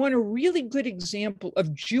 And if you want a really good example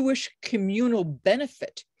of Jewish communal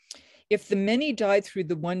benefit, if the many died through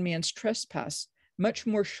the one man's trespass, much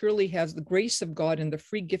more surely has the grace of God and the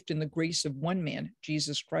free gift and the grace of one man,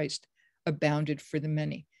 Jesus Christ, abounded for the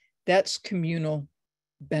many. That's communal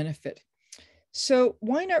benefit. So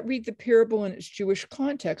why not read the parable in its Jewish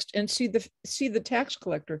context and see the tax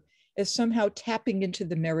collector as somehow tapping into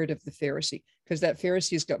the merit of the Pharisee, because that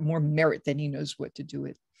Pharisee has got more merit than he knows what to do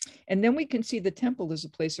with. And then we can see the temple as a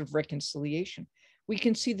place of reconciliation. We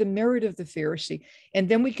can see the merit of the Pharisee, and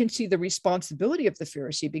then we can see the responsibility of the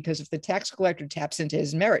Pharisee, because if the tax collector taps into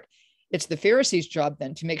his merit, it's the Pharisee's job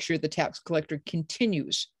then to make sure the tax collector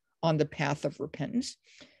continues on the path of repentance.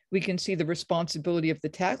 We can see the responsibility of the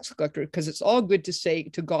tax collector, because it's all good to say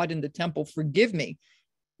to God in the temple, forgive me.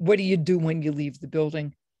 What do you do when you leave the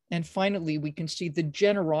building? And finally, we can see the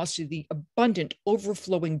generosity, the abundant,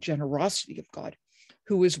 overflowing generosity of God,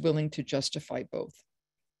 who is willing to justify both.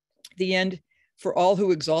 The end, for all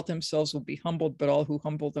who exalt themselves will be humbled, but all who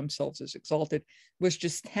humble themselves is exalted, was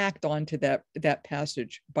just tacked on to that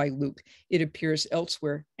passage by Luke. It appears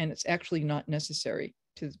elsewhere, and it's actually not necessary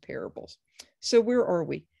to the parables. So where are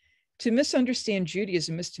we? To misunderstand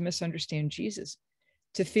Judaism is to misunderstand Jesus.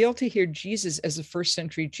 To fail to hear Jesus as a first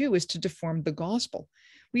century Jew is to deform the gospel.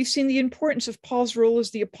 We've seen the importance of Paul's role as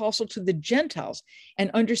the apostle to the Gentiles, and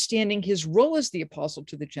understanding his role as the apostle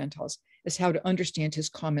to the Gentiles as how to understand his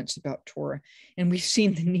comments about Torah. And we've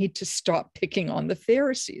seen the need to stop picking on the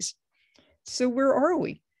Pharisees. So where are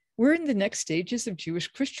we? We're in the next stages of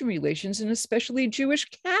Jewish-Christian relations, and especially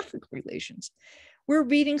Jewish-Catholic relations. We're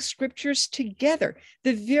reading scriptures together.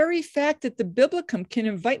 The very fact that the Biblicum can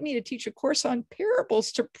invite me to teach a course on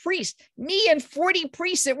parables to priests, me and 40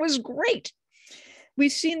 priests, it was great.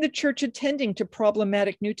 We've seen the church attending to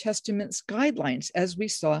problematic New Testament's guidelines, as we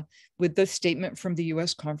saw with the statement from the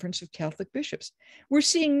U.S. Conference of Catholic Bishops. We're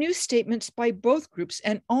seeing new statements by both groups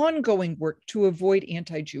and ongoing work to avoid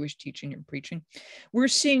anti-Jewish teaching and preaching. We're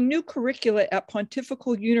seeing new curricula at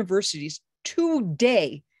pontifical universities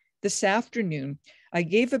today. This afternoon, I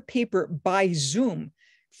gave a paper by Zoom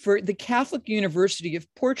for the Catholic University of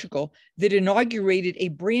Portugal that inaugurated a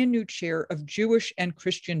brand new chair of Jewish and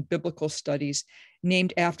Christian biblical studies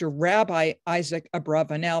named after Rabbi Isaac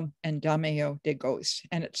Abravanel and Dameo de Gois.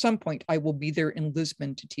 And at some point, I will be there in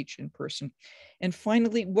Lisbon to teach in person. And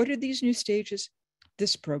finally, what are these new stages?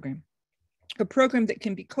 This program. A program that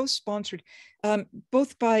can be co-sponsored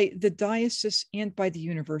both by the diocese and by the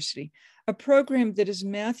university. A program that, as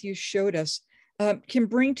Matthew showed us, can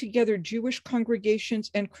bring together Jewish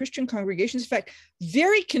congregations and Christian congregations. In fact,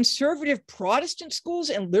 very conservative Protestant schools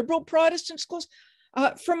and liberal Protestant schools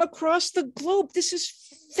from across the globe. This is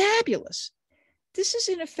fabulous. This is,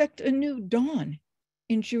 in effect, a new dawn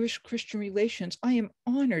in Jewish-Christian relations. I am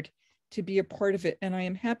honored to be a part of it, and I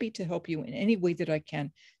am happy to help you in any way that I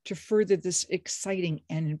can to further this exciting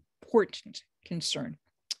and important concern.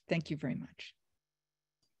 Thank you very much.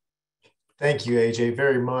 Thank you, AJ,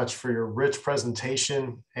 very much for your rich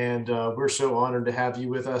presentation. And we're so honored to have you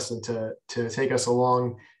with us and to take us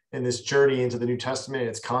along in this journey into the New Testament.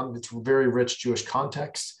 It's very rich Jewish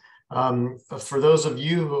context. For those of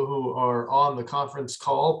you who are on the conference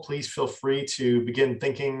call, please feel free to begin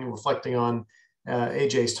thinking, reflecting on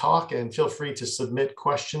AJ's talk, and feel free to submit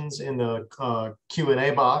questions in the Q&A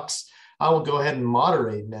box. I will go ahead and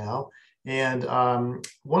moderate now. And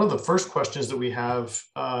one of the first questions that we have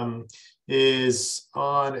is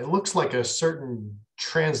on, it looks like a certain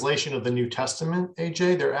translation of the New Testament,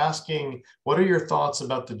 AJ. They're asking, what are your thoughts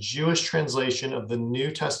about the Jewish translation of the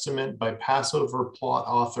New Testament by Passover plot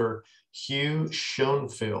author Hugh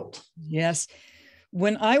Schoenfeld? Yes.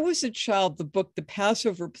 When I was a child, the book, The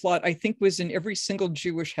Passover Plot, I think was in every single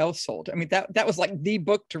Jewish household. I mean, that was like the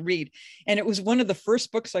book to read. And it was one of the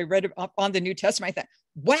first books I read up on the New Testament. I thought,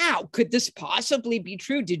 wow, could this possibly be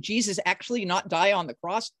true? Did Jesus actually not die on the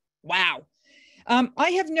cross? Wow.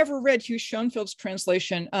 I have never read Hugh Schoenfeld's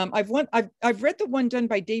translation. I've read the one done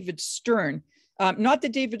by David Stern, not the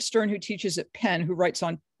David Stern who teaches at Penn, who writes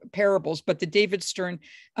on parables, but the David Stern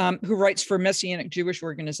who writes for Messianic Jewish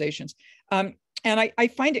organizations. And I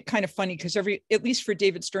find it kind of funny because at least for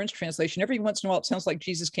David Stern's translation, every once in a while, it sounds like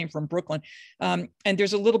Jesus came from Brooklyn. And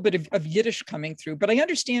there's a little bit of Yiddish coming through, but I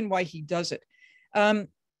understand why he does it.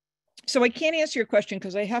 So I can't answer your question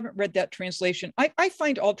because I haven't read that translation. I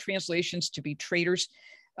find all translations to be traitors.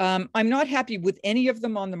 I'm not happy with any of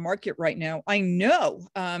them on the market right now. I know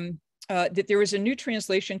that there is a new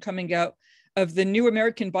translation coming out of the New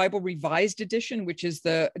American Bible Revised Edition, which is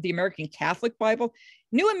the American Catholic Bible.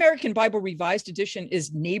 New American Bible Revised Edition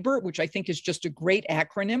is NEIGHBOR, which I think is just a great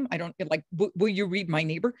acronym. I don't like, will you read my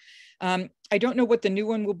neighbor? I don't know what the new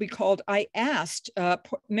one will be called. I asked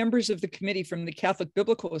members of the committee from the Catholic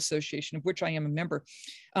Biblical Association, of which I am a member,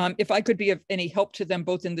 if I could be of any help to them,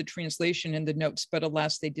 both in the translation and the notes, but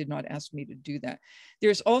alas, they did not ask me to do that.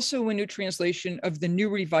 There's also a new translation of the New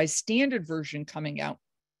Revised Standard Version coming out.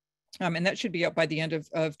 And that should be out by the end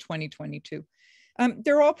of 2022.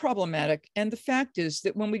 They're all problematic. And the fact is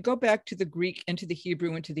that when we go back to the Greek and to the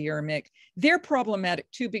Hebrew and to the Aramaic, they're problematic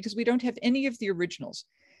too, because we don't have any of the originals.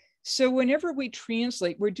 So whenever we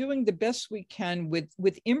translate, we're doing the best we can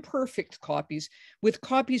with imperfect copies, with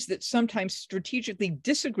copies that sometimes strategically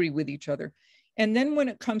disagree with each other. And then when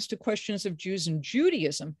it comes to questions of Jews and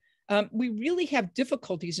Judaism, we really have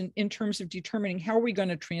difficulties in terms of determining how are we going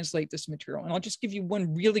to translate this material. And I'll just give you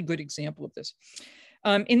one really good example of this.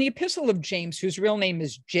 In the Epistle of James, whose real name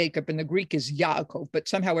is Jacob and the Greek is Yaakov, but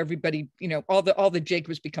somehow everybody, all the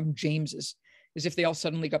Jacobs become Jameses, as if they all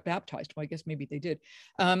suddenly got baptized. Well, I guess maybe they did.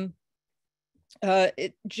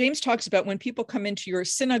 James talks about when people come into your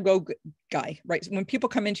synagogue, right? When people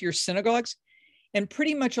come into your synagogues, and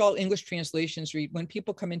pretty much all English translations read when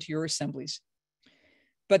people come into your assemblies.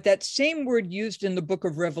 But that same word used in the book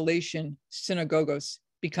of Revelation, synagogos,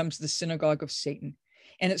 becomes the synagogue of Satan.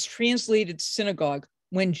 And it's translated synagogue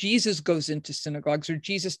when Jesus goes into synagogues, or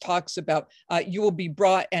Jesus talks about you will be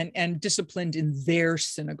brought and disciplined in their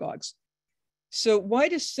synagogues. So why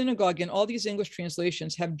does synagogue in all these English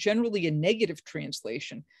translations have generally a negative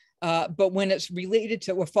translation? But when it's related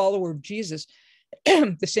to a follower of Jesus,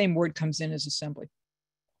 the same word comes in as assembly.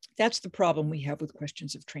 That's the problem we have with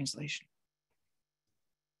questions of translation.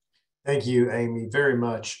 Thank you, Amy, very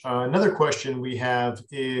much. Another question we have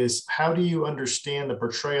is, how do you understand the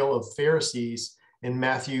portrayal of Pharisees in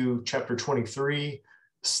Matthew chapter 23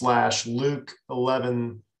 / Luke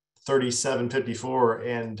 11, 37, 54?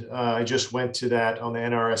 And I just went to that on the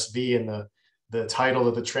NRSV, and the title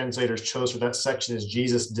that the translators chose for that section is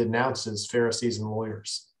Jesus Denounces Pharisees and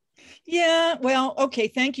Lawyers. Yeah, well, okay,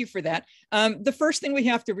 thank you for that. The first thing we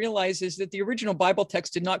have to realize is that the original Bible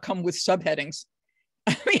text did not come with subheadings.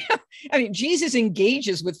 I mean, Jesus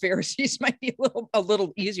engages with Pharisees might be a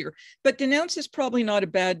little easier, but denounce is probably not a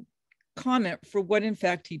bad comment for what in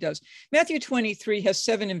fact he does. Matthew 23 has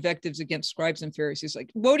 7 invectives against scribes and Pharisees, like,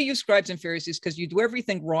 woe to you, scribes and Pharisees, because you do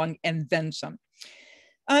everything wrong and then some.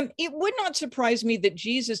 It would not surprise me that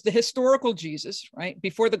Jesus, the historical Jesus, right,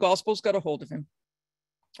 before the Gospels got a hold of him,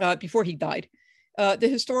 before he died, the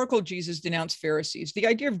historical Jesus denounced Pharisees. The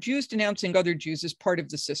idea of Jews denouncing other Jews is part of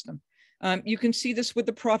the system. You can see this with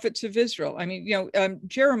the prophets of Israel. I mean,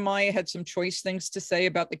 Jeremiah had some choice things to say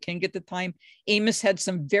about the king at the time. Amos had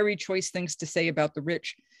some very choice things to say about the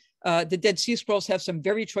rich. The Dead Sea Scrolls have some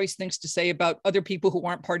very choice things to say about other people who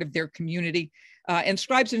aren't part of their community. And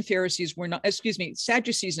scribes and Pharisees were not,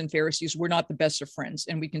 Sadducees and Pharisees were not the best of friends.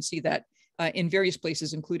 And we can see that in various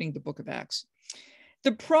places, including the book of Acts.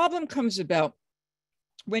 The problem comes about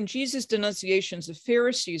when Jesus' denunciations of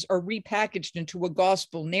Pharisees are repackaged into a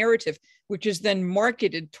gospel narrative, which is then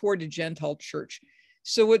marketed toward a Gentile church.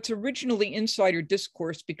 So what's originally insider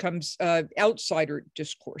discourse becomes outsider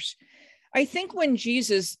discourse. I think when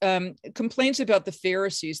Jesus complains about the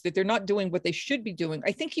Pharisees, that they're not doing what they should be doing,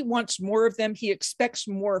 I think he wants more of them. He expects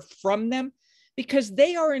more from them because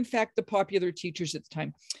they are, in fact, the popular teachers at the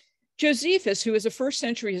time. Josephus, who is a first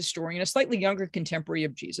century historian, a slightly younger contemporary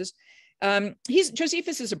of Jesus,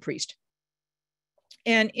 Josephus is a priest.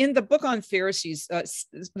 And in the book on Pharisees,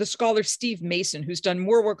 the scholar Steve Mason, who's done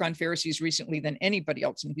more work on Pharisees recently than anybody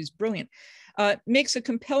else, and he's brilliant, makes a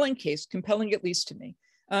compelling case, compelling at least to me,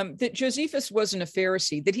 that Josephus wasn't a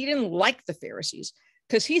Pharisee, that he didn't like the Pharisees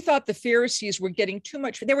because he thought the Pharisees were getting too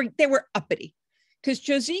much. They were uppity. because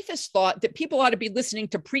Josephus thought that people ought to be listening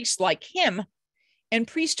to priests like him. And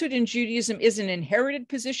priesthood in Judaism is an inherited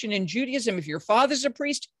position. In Judaism, if your father's a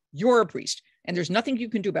priest, you're a priest, and there's nothing you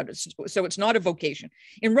can do about it. So it's not a vocation.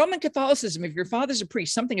 In Roman Catholicism, if your father's a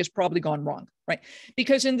priest, something has probably gone wrong, right?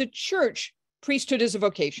 Because in the church, priesthood is a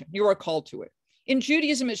vocation. You are called to it. In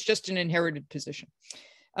Judaism, it's just an inherited position.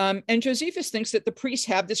 And Josephus thinks that the priests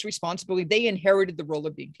have this responsibility. They inherited the role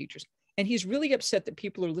of being teachers. And he's really upset that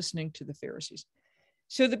people are listening to the Pharisees.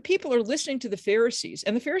 So the people are listening to the Pharisees,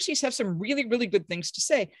 and the Pharisees have some really, really good things to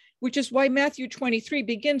say, which is why Matthew 23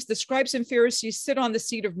 begins, the scribes and Pharisees sit on the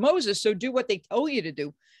seat of Moses, so do what they tell you to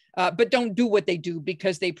do, but don't do what they do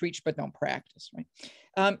because they preach but don't practice,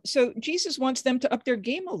 right? So Jesus wants them to up their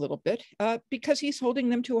game a little bit because he's holding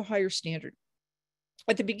them to a higher standard.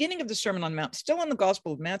 At the beginning of the Sermon on the Mount, still in the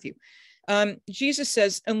Gospel of Matthew, Jesus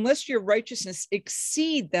says, unless your righteousness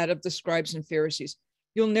exceed that of the scribes and Pharisees,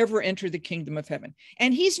 you'll never enter the kingdom of heaven.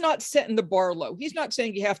 And he's not setting the bar low. He's not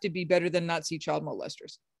saying you have to be better than Nazi child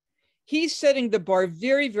molesters. He's setting the bar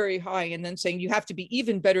very, very high and then saying you have to be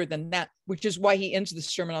even better than that, which is why he ends the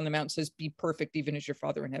Sermon on the Mount and says, be perfect, even as your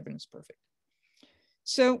Father in heaven is perfect.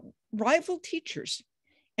 So rival teachers.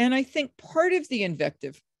 And I think part of the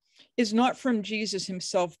invective is not from Jesus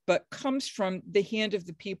himself, but comes from the hand of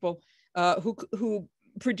the people who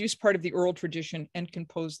produce part of the oral tradition and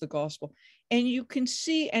compose the gospel. And you can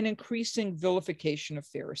see an increasing vilification of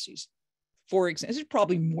Pharisees. For example, this is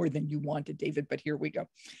probably more than you wanted, David, but here we go.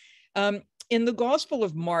 In the Gospel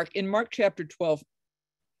of Mark, in Mark chapter 12,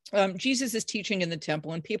 Jesus is teaching in the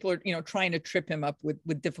temple and people are, trying to trip him up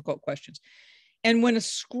with difficult questions. And when a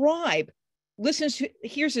scribe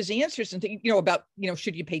hears his answers and think, about,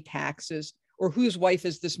 should you pay taxes or whose wife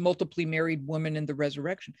is this multiply married woman in the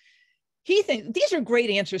resurrection? He thinks these are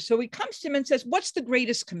great answers. So he comes to him and says, what's the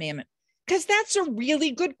greatest commandment? Because that's a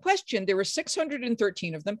really good question. There are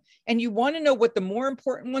 613 of them. And you want to know what the more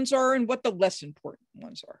important ones are and what the less important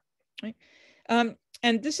ones are. Right?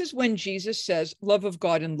 And this is when Jesus says, love of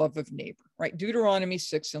God and love of neighbor, right? Deuteronomy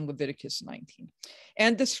 6 and Leviticus 19.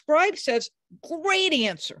 And the scribe says, great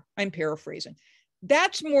answer. I'm paraphrasing.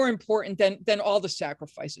 That's more important than all the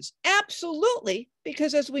sacrifices. Absolutely.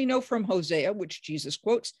 Because as we know from Hosea, which Jesus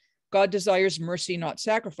quotes, God desires mercy, not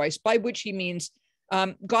sacrifice, by which he means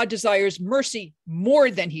God desires mercy more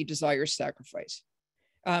than he desires sacrifice.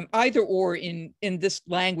 Either or in this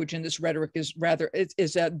language, in this rhetoric is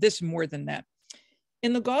this more than that.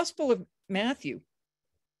 In the Gospel of Matthew,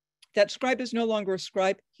 that scribe is no longer a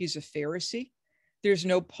scribe, he's a Pharisee. There's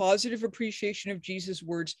no positive appreciation of Jesus'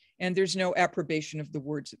 words, and there's no approbation of the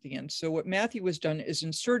words at the end. So what Matthew has done is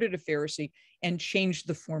inserted a Pharisee and changed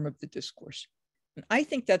the form of the discourse. And I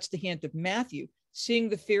think that's the hand of Matthew, seeing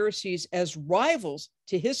the Pharisees as rivals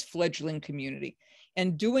to his fledgling community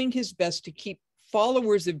and doing his best to keep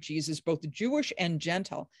followers of Jesus, both Jewish and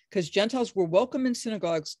Gentile, because Gentiles were welcome in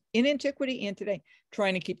synagogues in antiquity and today,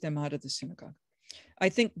 trying to keep them out of the synagogue. I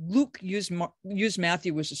think Luke used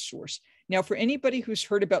Matthew as a source. Now, for anybody who's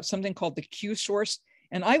heard about something called the Q source,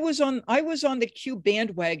 and I was on the Q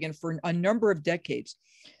bandwagon for a number of decades.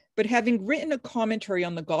 But having written a commentary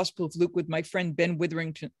on the Gospel of Luke with my friend Ben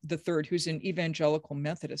Witherington III, who's an evangelical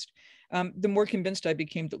Methodist, the more convinced I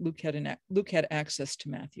became that Luke had access to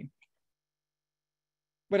Matthew.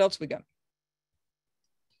 What else we got?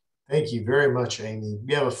 Thank you very much, Amy.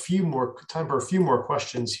 We have time for a few more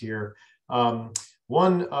questions here.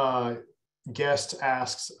 One guest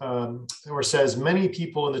asks or says, many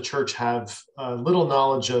people in the church have little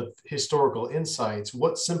knowledge of historical insights.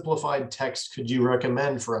 What simplified text could you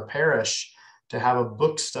recommend for a parish to have a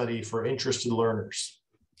book study for interested learners?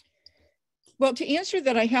 Well, to answer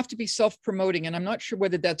that, I have to be self-promoting, and I'm not sure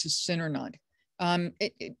whether that's a sin or not.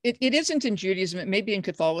 It isn't in Judaism. It may be in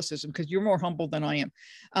Catholicism because you're more humble than I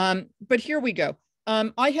am. But here we go.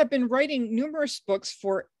 I have been writing numerous books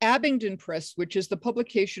for Abingdon Press, which is the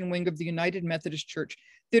publication wing of the United Methodist Church,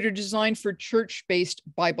 that are designed for church-based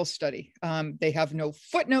Bible study. They have no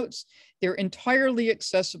footnotes. They're entirely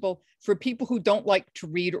accessible for people who don't like to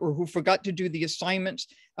read or who forgot to do the assignments.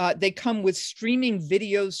 They come with streaming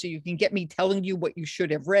videos so you can get me telling you what you should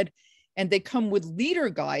have read. And they come with leader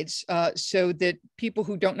guides so that people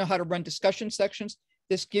who don't know how to run discussion sections,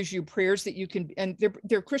 this gives you prayers that you can, and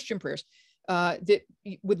they're Christian prayers,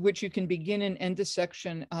 with which you can begin and end a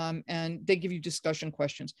section, and they give you discussion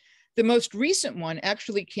questions. The most recent one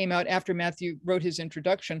actually came out after Matthew wrote his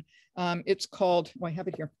introduction. It's called, I have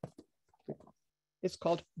it here. It's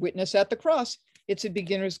called Witness at the Cross. It's a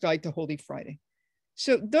beginner's guide to Holy Friday.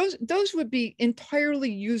 So those would be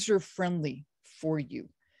entirely user-friendly for you.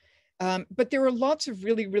 But there are lots of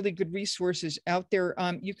really, really good resources out there.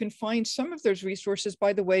 You can find some of those resources,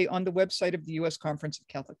 by the way, on the website of the U.S. Conference of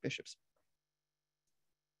Catholic Bishops.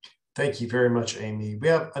 Thank you very much, Amy. We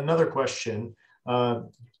have another question.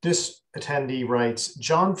 This attendee writes,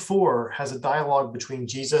 John 4 has a dialogue between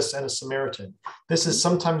Jesus and a Samaritan. This has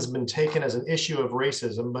sometimes been taken as an issue of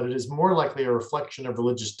racism, but it is more likely a reflection of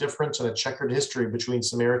religious difference and a checkered history between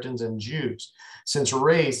Samaritans and Jews. Since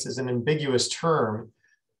race is an ambiguous term,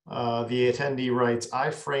 the attendee writes, I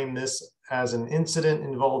frame this as an incident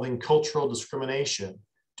involving cultural discrimination.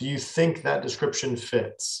 Do you think that description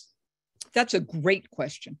fits? That's a great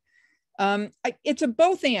question. It's a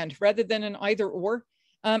both and rather than an either or.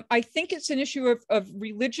 I think it's an issue of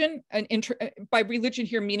religion, and by religion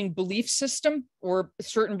here meaning belief system or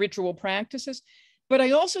certain ritual practices. But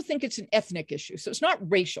I also think it's an ethnic issue. So it's not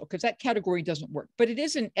racial, because that category doesn't work, but it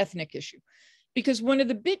is an ethnic issue. Because one of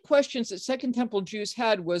the big questions that Second Temple Jews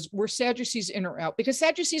had was, were Sadducees in or out? Because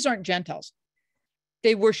Sadducees aren't Gentiles.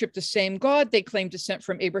 They worship the same God. They claim descent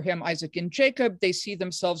from Abraham, Isaac, and Jacob. They see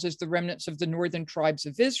themselves as the remnants of the northern tribes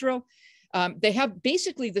of Israel. They have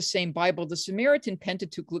basically the same Bible. The Samaritan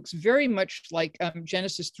Pentateuch looks very much like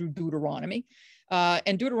Genesis through Deuteronomy.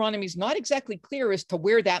 And Deuteronomy is not exactly clear as to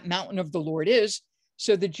where that mountain of the Lord is.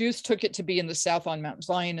 So the Jews took it to be in the south on Mount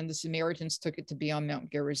Zion, and the Samaritans took it to be on Mount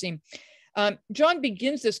Gerizim. John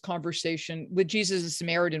begins this conversation with Jesus, a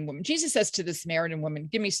Samaritan woman. Jesus says to the Samaritan woman,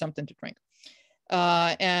 give me something to drink.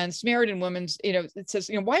 And Samaritan woman's, it says,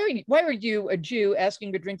 why are you a Jew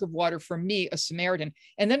asking a drink of water from me, a Samaritan?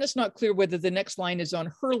 And then it's not clear whether the next line is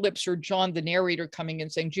on her lips or John, the narrator, coming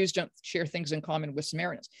and saying Jews don't share things in common with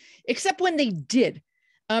Samaritans, except when they did.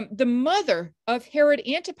 The mother of Herod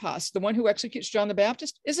Antipas, the one who executes John the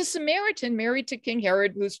Baptist, is a Samaritan married to King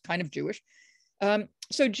Herod, who's kind of Jewish.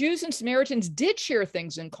 So Jews and Samaritans did share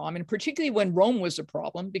things in common, particularly when Rome was a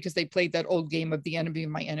problem, because they played that old game of the enemy of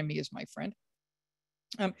my enemy is my friend.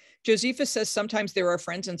 Josephus says sometimes there are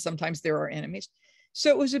friends and sometimes there are enemies. So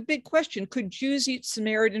it was a big question. Could Jews eat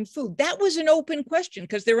Samaritan food? That was an open question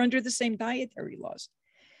because they're under the same dietary laws.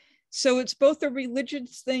 So it's both a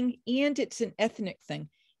religious thing and it's an ethnic thing.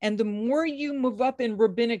 And the more you move up in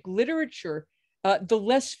rabbinic literature, the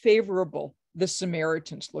less favorable the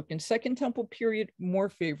Samaritans look. In Second Temple period, more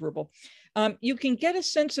favorable. You can get a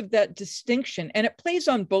sense of that distinction, and it plays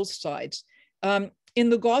on both sides. In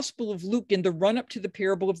the Gospel of Luke, in the run-up to the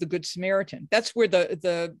parable of the Good Samaritan, that's where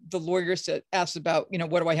the lawyer asks about,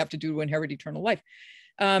 what do I have to do to inherit eternal life?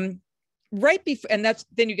 Right before, and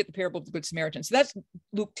then you get the parable of the Good Samaritan. So that's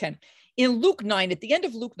Luke 10. In Luke 9, at the end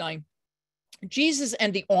of Luke 9, Jesus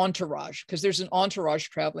and the entourage, because there's an entourage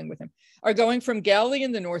traveling with him, are going from Galilee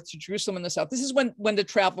in the north to Jerusalem in the south. This is when the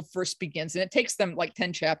travel first begins, and it takes them like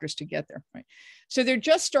 10 chapters to get there, right? So they're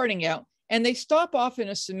just starting out, and they stop off in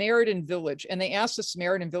a Samaritan village, and they ask the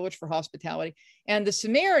Samaritan village for hospitality. And the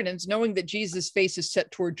Samaritans, knowing that Jesus' face is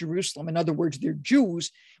set toward Jerusalem, in other words, they're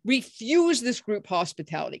Jews, refuse this group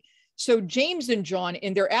hospitality. So James and John,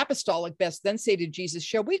 in their apostolic best, then say to Jesus,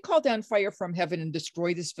 shall we call down fire from heaven and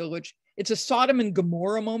destroy this village? It's a Sodom and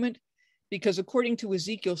Gomorrah moment, because according to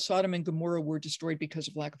Ezekiel, Sodom and Gomorrah were destroyed because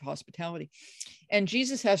of lack of hospitality. And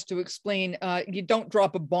Jesus has to explain, you don't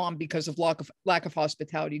drop a bomb because of lack of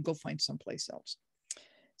hospitality, you go find someplace else.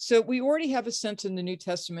 So we already have a sense in the New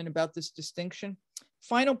Testament about this distinction.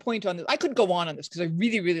 Final point on this, I could go on this because I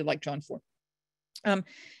really, really like John 4.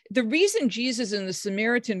 The reason Jesus and the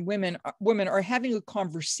Samaritan women are having a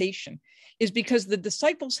conversation is because the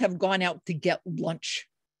disciples have gone out to get lunch.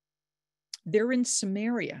 They're in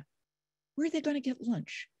Samaria. Where are they going to get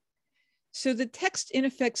lunch? So the text, in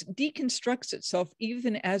effect, deconstructs itself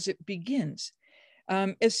even as it begins.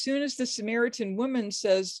 As soon as the Samaritan woman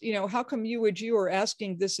says, how come you, a Jew, are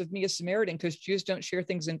asking this of me, a Samaritan, because Jews don't share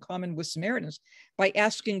things in common with Samaritans? By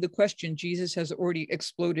asking the question, Jesus has already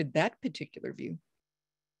exploded that particular view.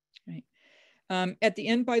 Right. At the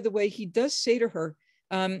end, by the way, he does say to her,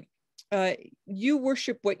 you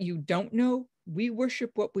worship what you don't know. We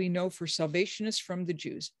worship what we know, for salvation is from the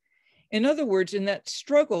Jews. In other words, in that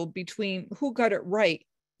struggle between who got it right,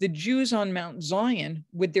 the Jews on Mount Zion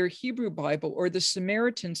with their Hebrew Bible or the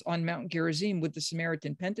Samaritans on Mount Gerizim with the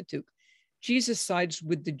Samaritan Pentateuch, Jesus sides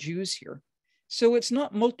with the Jews here. So it's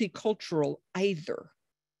not multicultural either.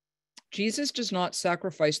 Jesus does not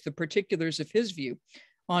sacrifice the particulars of his view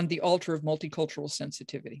on the altar of multicultural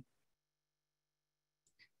sensitivity.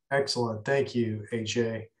 Excellent. Thank you,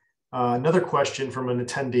 AJ. Another question from an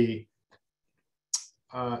attendee.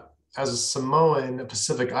 As a Samoan, a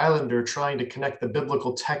Pacific Islander, trying to connect the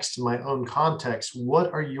biblical text to my own context,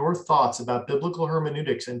 what are your thoughts about biblical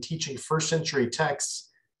hermeneutics and teaching first century texts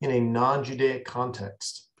in a non-Judaic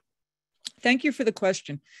context? Thank you for the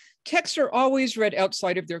question. Texts are always read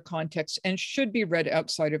outside of their context and should be read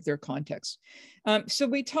outside of their context. So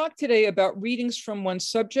we talked today about readings from one's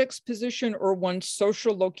subject's position or one's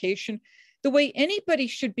social location. The way anybody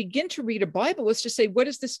should begin to read a Bible is to say, what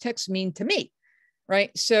does this text mean to me?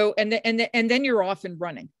 Right? So, and then you're off and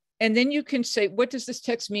running. And then you can say, what does this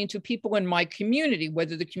text mean to people in my community,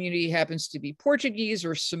 whether the community happens to be Portuguese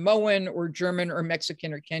or Samoan or German or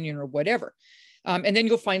Mexican or Kenyan or whatever. And then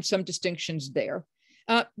you'll find some distinctions there.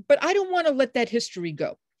 But I don't want to let that history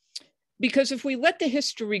go. Because if we let the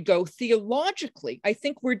history go theologically, I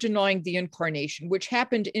think we're denying the incarnation, which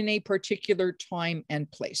happened in a particular time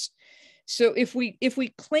and place. So if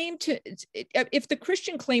the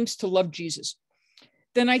Christian claims to love Jesus,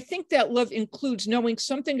 then I think that love includes knowing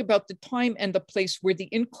something about the time and the place where the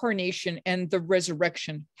incarnation and the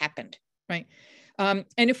resurrection happened, right? And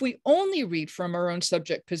if we only read from our own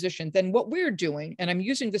subject position, then what we're doing, and I'm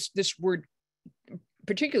using this word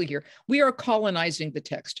particularly here, we are colonizing the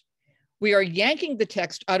text. We are yanking the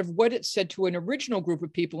text out of what it said to an original group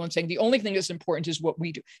of people and saying the only thing that's important is what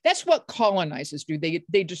we do. That's what colonizers do.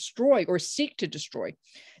 They destroy or seek to destroy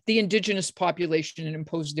the indigenous population and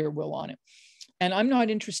impose their will on it. And I'm not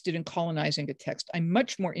interested in colonizing a text. I'm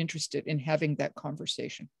much more interested in having that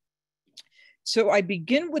conversation. So I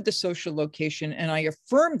begin with the social location and I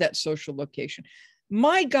affirm that social location.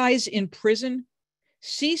 My guys in prison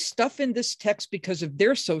see stuff in this text because of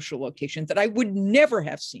their social location that I would never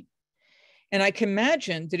have seen. And I can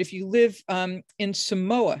imagine that if you live in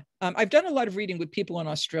Samoa, I've done a lot of reading with people in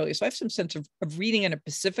Australia, so I have some sense of reading in a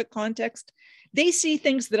Pacific context. They see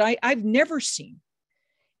things that I've never seen.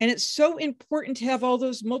 And it's so important to have all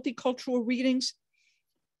those multicultural readings.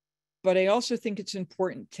 But I also think it's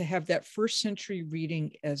important to have that first century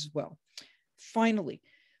reading as well. Finally,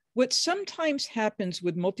 what sometimes happens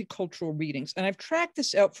with multicultural readings, and I've tracked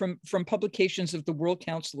this out from publications of the World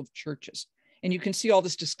Council of Churches, and you can see all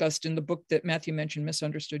this discussed in the book that Matthew mentioned,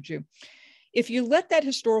 Misunderstood Jew. If you let that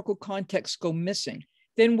historical context go missing,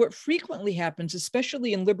 then what frequently happens,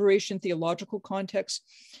 especially in liberation theological contexts,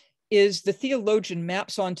 is the theologian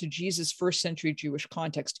maps onto Jesus' first century Jewish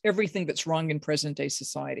context, everything that's wrong in present day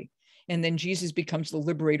society. And then Jesus becomes the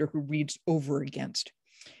liberator who reads over against.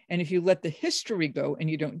 And if you let the history go and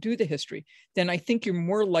you don't do the history, then I think you're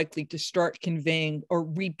more likely to start conveying or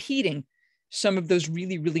repeating some of those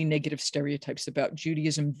really, really negative stereotypes about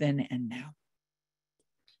Judaism then and now.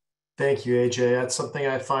 Thank you, AJ. That's something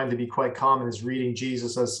I find to be quite common, is reading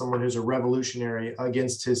Jesus as someone who's a revolutionary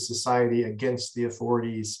against his society, against the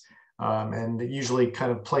authorities. And it usually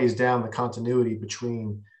kind of plays down the continuity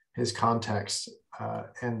between his context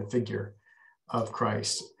and the figure of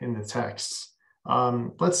Christ in the texts.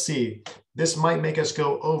 Let's see. This might make us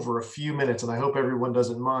go over a few minutes, and I hope everyone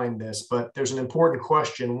doesn't mind this, but there's an important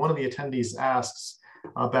question. One of the attendees asks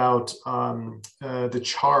about the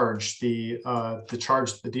charge, the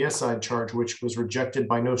deicide charge, which was rejected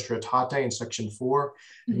by Nostra Aetate in section 4.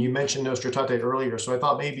 And you mentioned Nostra Aetate earlier, so I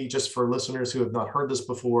thought maybe just for listeners who have not heard this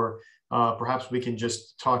before, perhaps we can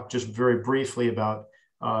just talk just very briefly about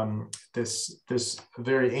this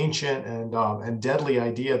very ancient and deadly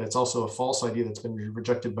idea that's also a false idea that's been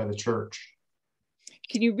rejected by the church.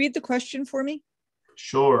 Can you read the question for me?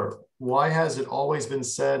 Sure. Why has it always been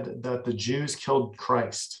said that the Jews killed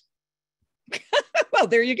Christ? Well,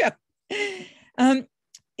 there you go.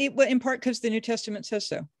 In part because the New Testament says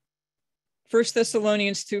so. 1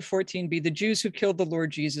 Thessalonians 2:14b, the Jews who killed the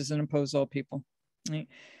Lord Jesus and imposed all people. Right?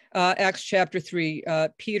 Acts chapter 3,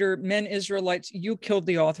 Peter, men Israelites, you killed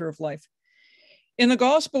the author of life. In the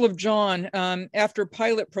Gospel of John, after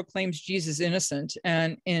Pilate proclaims Jesus innocent,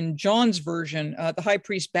 and in John's version, the high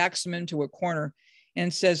priest backs him into a corner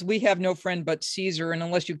and says, we have no friend but Caesar, and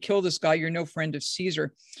unless you kill this guy, you're no friend of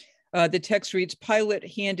Caesar. The text reads,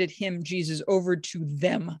 Pilate handed him, Jesus, over to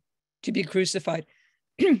them to be crucified.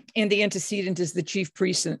 And the antecedent is the chief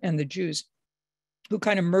priests and the Jews, who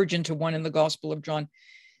kind of merge into one in the Gospel of John.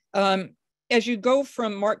 As you go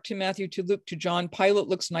from Mark to Matthew to Luke to John, Pilate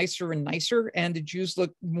looks nicer and nicer, and the Jews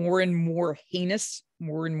look more and more heinous,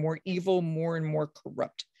 more and more evil, more and more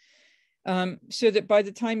corrupt. So that by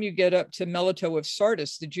the time you get up to Melito of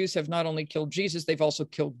Sardis, the Jews have not only killed Jesus, they've also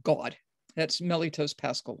killed God. That's Melito's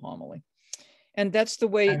Paschal homily. And that's the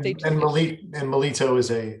way they took it. And Melito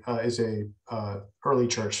is a early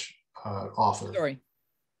church author. Sorry.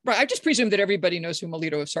 Right. I just presume that everybody knows who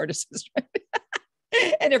Melito of Sardis is, right?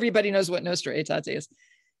 And everybody knows what Nostra Aetate is.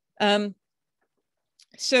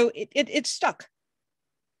 So it stuck.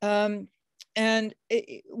 And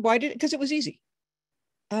why did it? Because it was easy.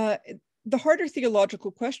 The harder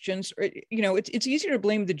theological questions, it's easier to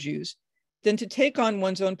blame the Jews than to take on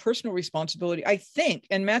one's own personal responsibility. I think,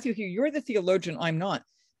 and Matthew, here, you're the theologian, I'm not,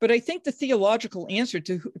 but I think the theological answer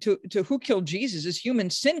to who killed Jesus is human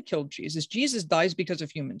sin killed Jesus. Jesus dies because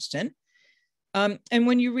of human sin. And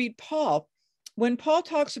when you read Paul, when Paul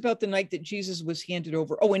talks about the night that Jesus was handed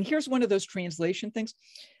over, oh, and here's one of those translation things.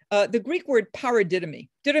 The Greek word paradidomi,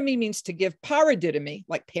 didomi means to give, paradidomi,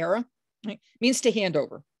 like para, right, means to hand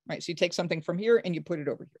over, right? So you take something from here and you put it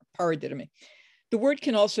over here, paradidomi. The word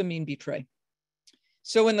can also mean betray.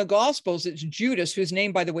 So in the Gospels, it's Judas, whose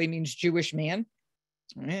name, by the way, means Jewish man.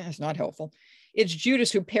 It's not helpful. It's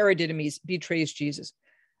Judas who paradidomies, betrays Jesus.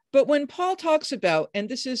 But when Paul talks about, and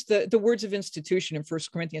this is the words of institution in 1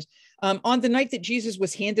 Corinthians, on the night that Jesus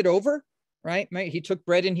was handed over, right? He took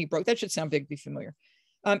bread and he broke. That should sound vaguely familiar.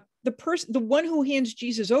 The one who hands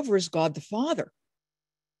Jesus over is God the Father.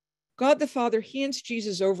 God the Father hands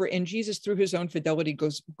Jesus over, and Jesus, through his own fidelity,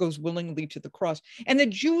 goes willingly to the cross. And the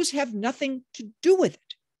Jews have nothing to do with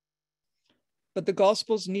it. But the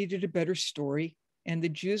Gospels needed a better story, and the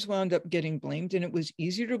Jews wound up getting blamed, and it was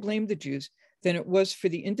easier to blame the Jews than it was for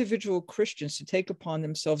the individual Christians to take upon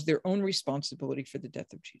themselves their own responsibility for the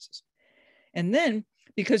death of Jesus. And then,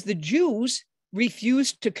 because the Jews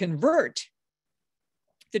refused to convert,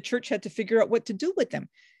 the church had to figure out what to do with them.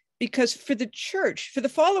 Because for the church, for the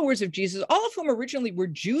followers of Jesus, all of whom originally were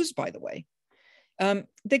Jews, by the way,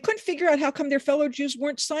 they couldn't figure out how come their fellow Jews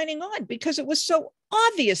weren't signing on, because it was so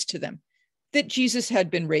obvious to them that Jesus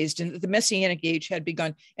had been raised and that the Messianic age had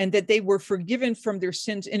begun and that they were forgiven from their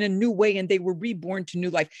sins in a new way and they were reborn to new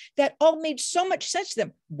life. That all made so much sense to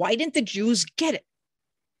them. Why didn't the Jews get it?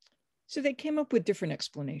 So they came up with different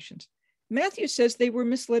explanations. Matthew says they were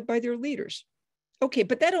misled by their leaders. Okay,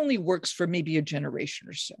 but that only works for maybe a generation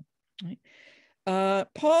or so. Right?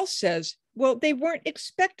 Paul says, well, they weren't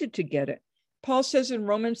expected to get it. Paul says in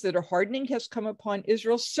Romans that a hardening has come upon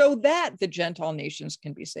Israel so that the Gentile nations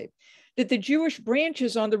can be saved. That the Jewish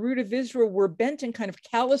branches on the root of Israel were bent and kind of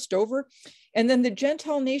calloused over, and then the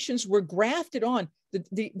Gentile nations were grafted on.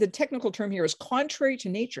 The technical term here is contrary to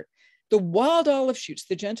nature. The wild olive shoots,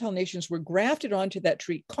 the Gentile nations, were grafted onto that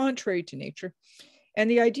tree contrary to nature. And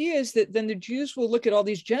the idea is that then the Jews will look at all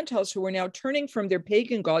these Gentiles who are now turning from their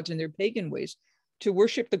pagan gods and their pagan ways to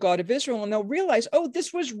worship the God of Israel, and they'll realize, oh,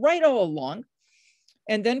 this was right all along.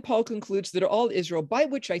 And then Paul concludes that all Israel, by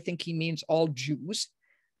which I think he means all Jews,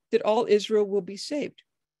 that all Israel will be saved.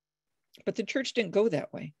 But the church didn't go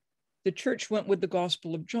that way. The church went with the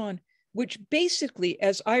Gospel of John, which basically,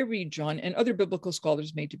 as I read John, and other biblical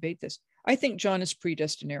scholars may debate this, I think John is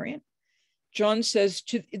predestinarian. John says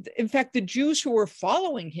in fact, the Jews who were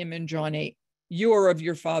following him in John 8, you are of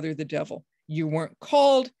your father, the devil. You weren't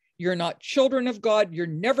called. You're not children of God. You're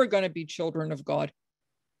never going to be children of God.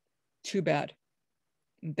 Too bad.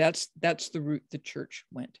 That's the route the church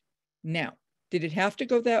went. Now, did it have to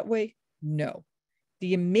go that way? No.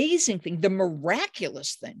 The amazing thing, the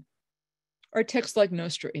miraculous thing, are texts like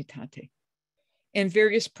Nostra Aetate and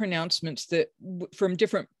various pronouncements that from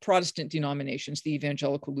different Protestant denominations, the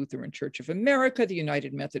Evangelical Lutheran Church of America, the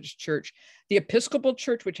United Methodist Church, the Episcopal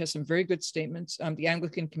Church, which has some very good statements, the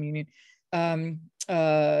Anglican Communion,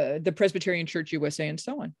 the Presbyterian Church USA, and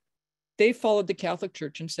so on. They followed the Catholic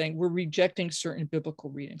Church in saying we're rejecting certain biblical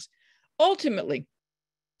readings. Ultimately,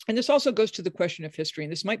 and this also goes to the question of history,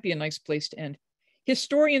 and this might be a nice place to end,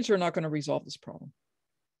 historians are not going to resolve this problem.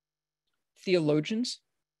 Theologians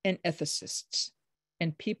and ethicists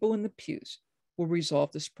and people in the pews will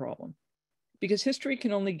resolve this problem, because history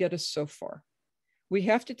can only get us so far. We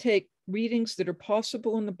have to take readings that are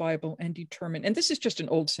possible in the Bible and determine, and this is just an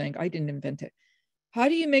old saying, I didn't invent it. How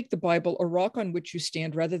do you make the Bible a rock on which you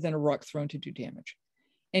stand rather than a rock thrown to do damage?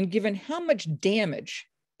 And given how much damage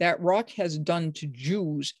that rock has done to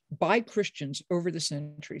Jews by Christians over the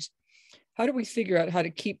centuries, how do we figure out how to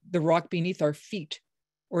keep the rock beneath our feet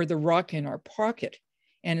or the rock in our pocket,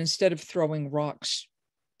 and instead of throwing rocks,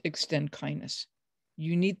 extend kindness?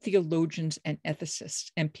 You need theologians and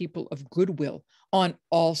ethicists and people of goodwill on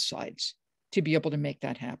all sides to be able to make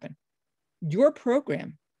that happen. Your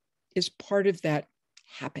program is part of that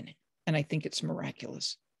happening, and I think it's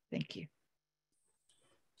miraculous. Thank you.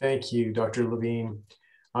 Thank you, Dr. Levine.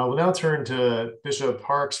 We'll now turn to Bishop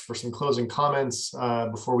Parks for some closing comments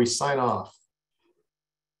before we sign off.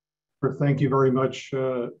 Thank you very much,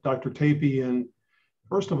 Dr. Tapey. And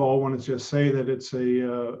first of all, I want to just say that it's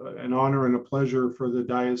an honor and a pleasure for the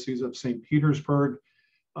Diocese of St. Petersburg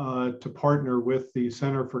to partner with the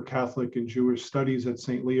Center for Catholic and Jewish Studies at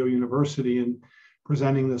St. Leo University in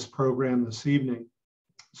presenting this program this evening.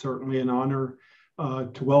 Certainly an honor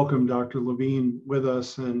to welcome Dr. Levine with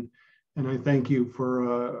us, and I thank you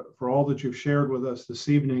for all that you've shared with us this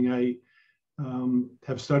evening.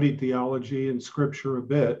 have studied theology and scripture a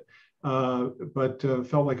bit, but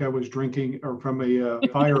felt like I was drinking or from a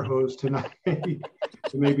fire hose tonight.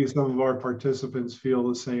 Maybe some of our participants feel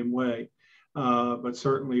the same way. But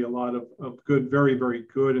certainly a lot of good, very, very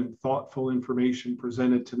good and thoughtful information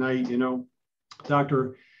presented tonight. You know,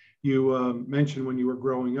 Doctor, you mentioned when you were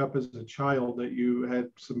growing up as a child that you had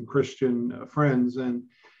some Christian friends, and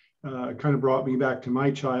it kind of brought me back to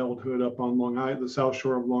my childhood up on Long Island, the South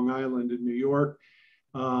Shore of Long Island in New York.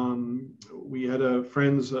 We had a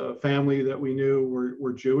friend's family that we knew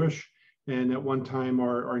were Jewish, and at one time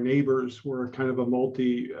our neighbors were kind of a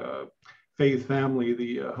multi-faith family.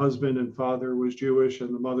 The husband and father was Jewish,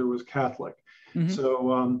 and the mother was Catholic. Mm-hmm.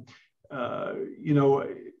 So, you know,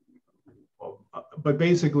 but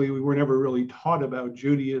basically we were never really taught about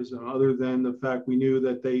Judaism, other than the fact we knew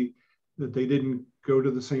that they didn't go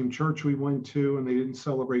to the same church we went to, and they didn't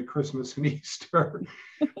celebrate Christmas and Easter.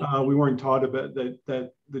 We weren't taught about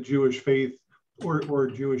that the Jewish faith or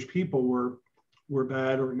Jewish people were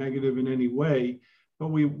bad or negative in any way. But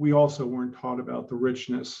we also weren't taught about the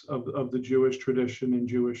richness of the Jewish tradition and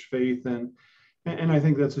Jewish faith. And I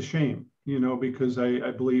think that's a shame, you know, because I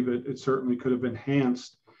believe it certainly could have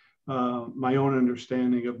enhanced my own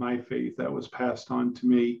understanding of my faith that was passed on to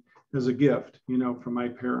me as a gift, you know, from my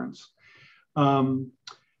parents.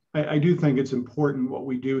 I do think it's important what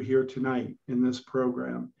we do here tonight in this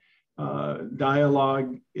program.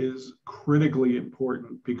 Dialogue is critically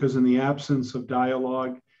important, because in the absence of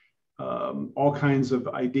dialogue, all kinds of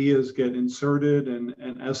ideas get inserted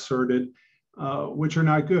and asserted, which are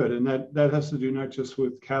not good. And that has to do not just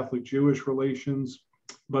with Catholic-Jewish relations,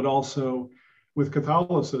 but also with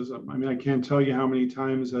Catholicism. I mean, I can't tell you how many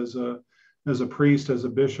times as a priest, as a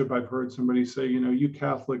bishop, I've heard somebody say, you know, you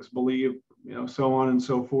Catholics believe, you know, so on and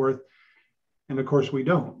so forth. And of course we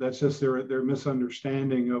don't. That's just their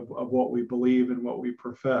misunderstanding of what we believe and what we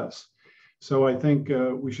profess. So I think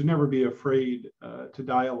we should never be afraid to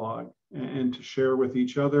dialogue and to share with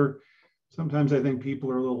each other. Sometimes I think people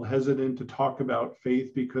are a little hesitant to talk about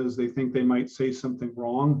faith because they think they might say something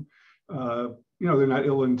wrong. You know, they're not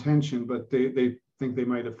ill-intentioned, but they think they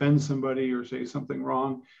might offend somebody or say something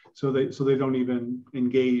wrong. So they don't even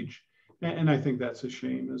engage. And I think that's a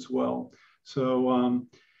shame as well. So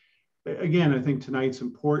again, I think tonight's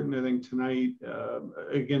important. I think tonight,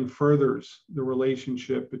 again, furthers the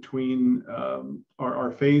relationship between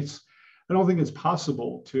our faiths. I don't think it's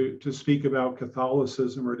possible to speak about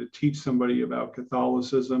Catholicism or to teach somebody about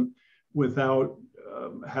Catholicism without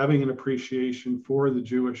having an appreciation for the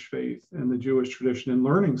Jewish faith and the Jewish tradition and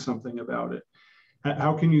learning something about it.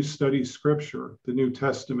 How can you study Scripture, the New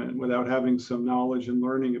Testament, without having some knowledge and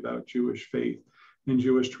learning about Jewish faith and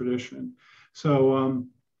Jewish tradition? So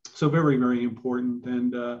very, very important.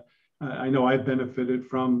 And I know I've benefited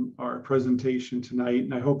from our presentation tonight,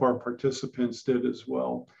 and I hope our participants did as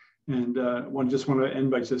well. And just want to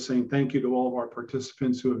end by just saying thank you to all of our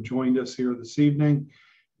participants who have joined us here this evening.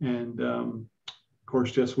 And of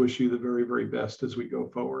course, just wish you the very, very best as we go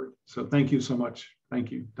forward. So thank you so much.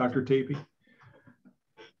 Thank you. Dr. Tapie.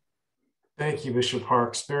 Thank you, Bishop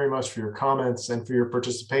Parks, very much for your comments and for your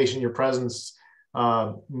participation. Your presence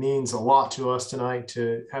means a lot to us tonight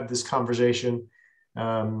to have this conversation.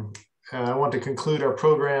 I want to conclude our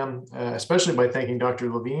program, especially by thanking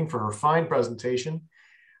Dr. Levine for her fine presentation.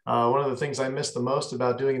 One of the things I miss the most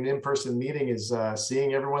about doing an in-person meeting is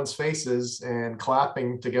seeing everyone's faces and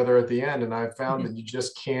clapping together at the end. And I've found that you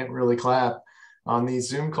just can't really clap on these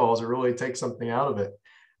Zoom calls. It really takes something out of it.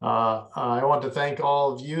 I want to thank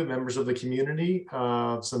all of you, members of the community,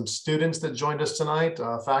 some students that joined us tonight,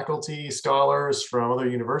 faculty, scholars from other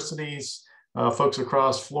universities, folks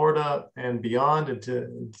across Florida and beyond, and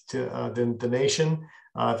to the nation.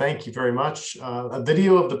 Thank you very much. A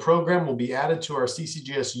video of the program will be added to our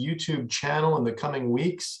CCGS YouTube channel in the coming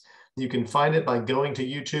weeks. You can find it by going to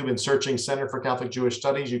YouTube and searching Center for Catholic Jewish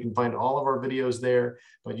Studies. You can find all of our videos there,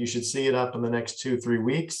 but you should see it up in the next 2-3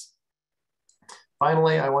 weeks.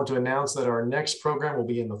 Finally, I want to announce that our next program will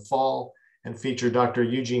be in the fall and feature Dr.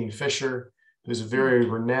 Eugene Fisher, who's a very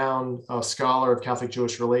renowned scholar of Catholic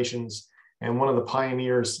Jewish relations and one of the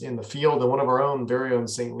pioneers in the field and one of our own very own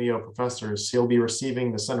St. Leo professors. He'll be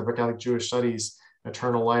receiving the Center for Catholic Jewish Studies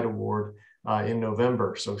Eternal Light Award in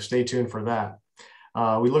November, so stay tuned for that.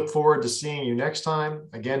 We look forward to seeing you next time.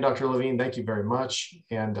 Again, Dr. Levine, thank you very much,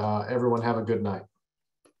 and everyone have a good night.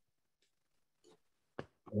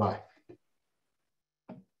 Bye.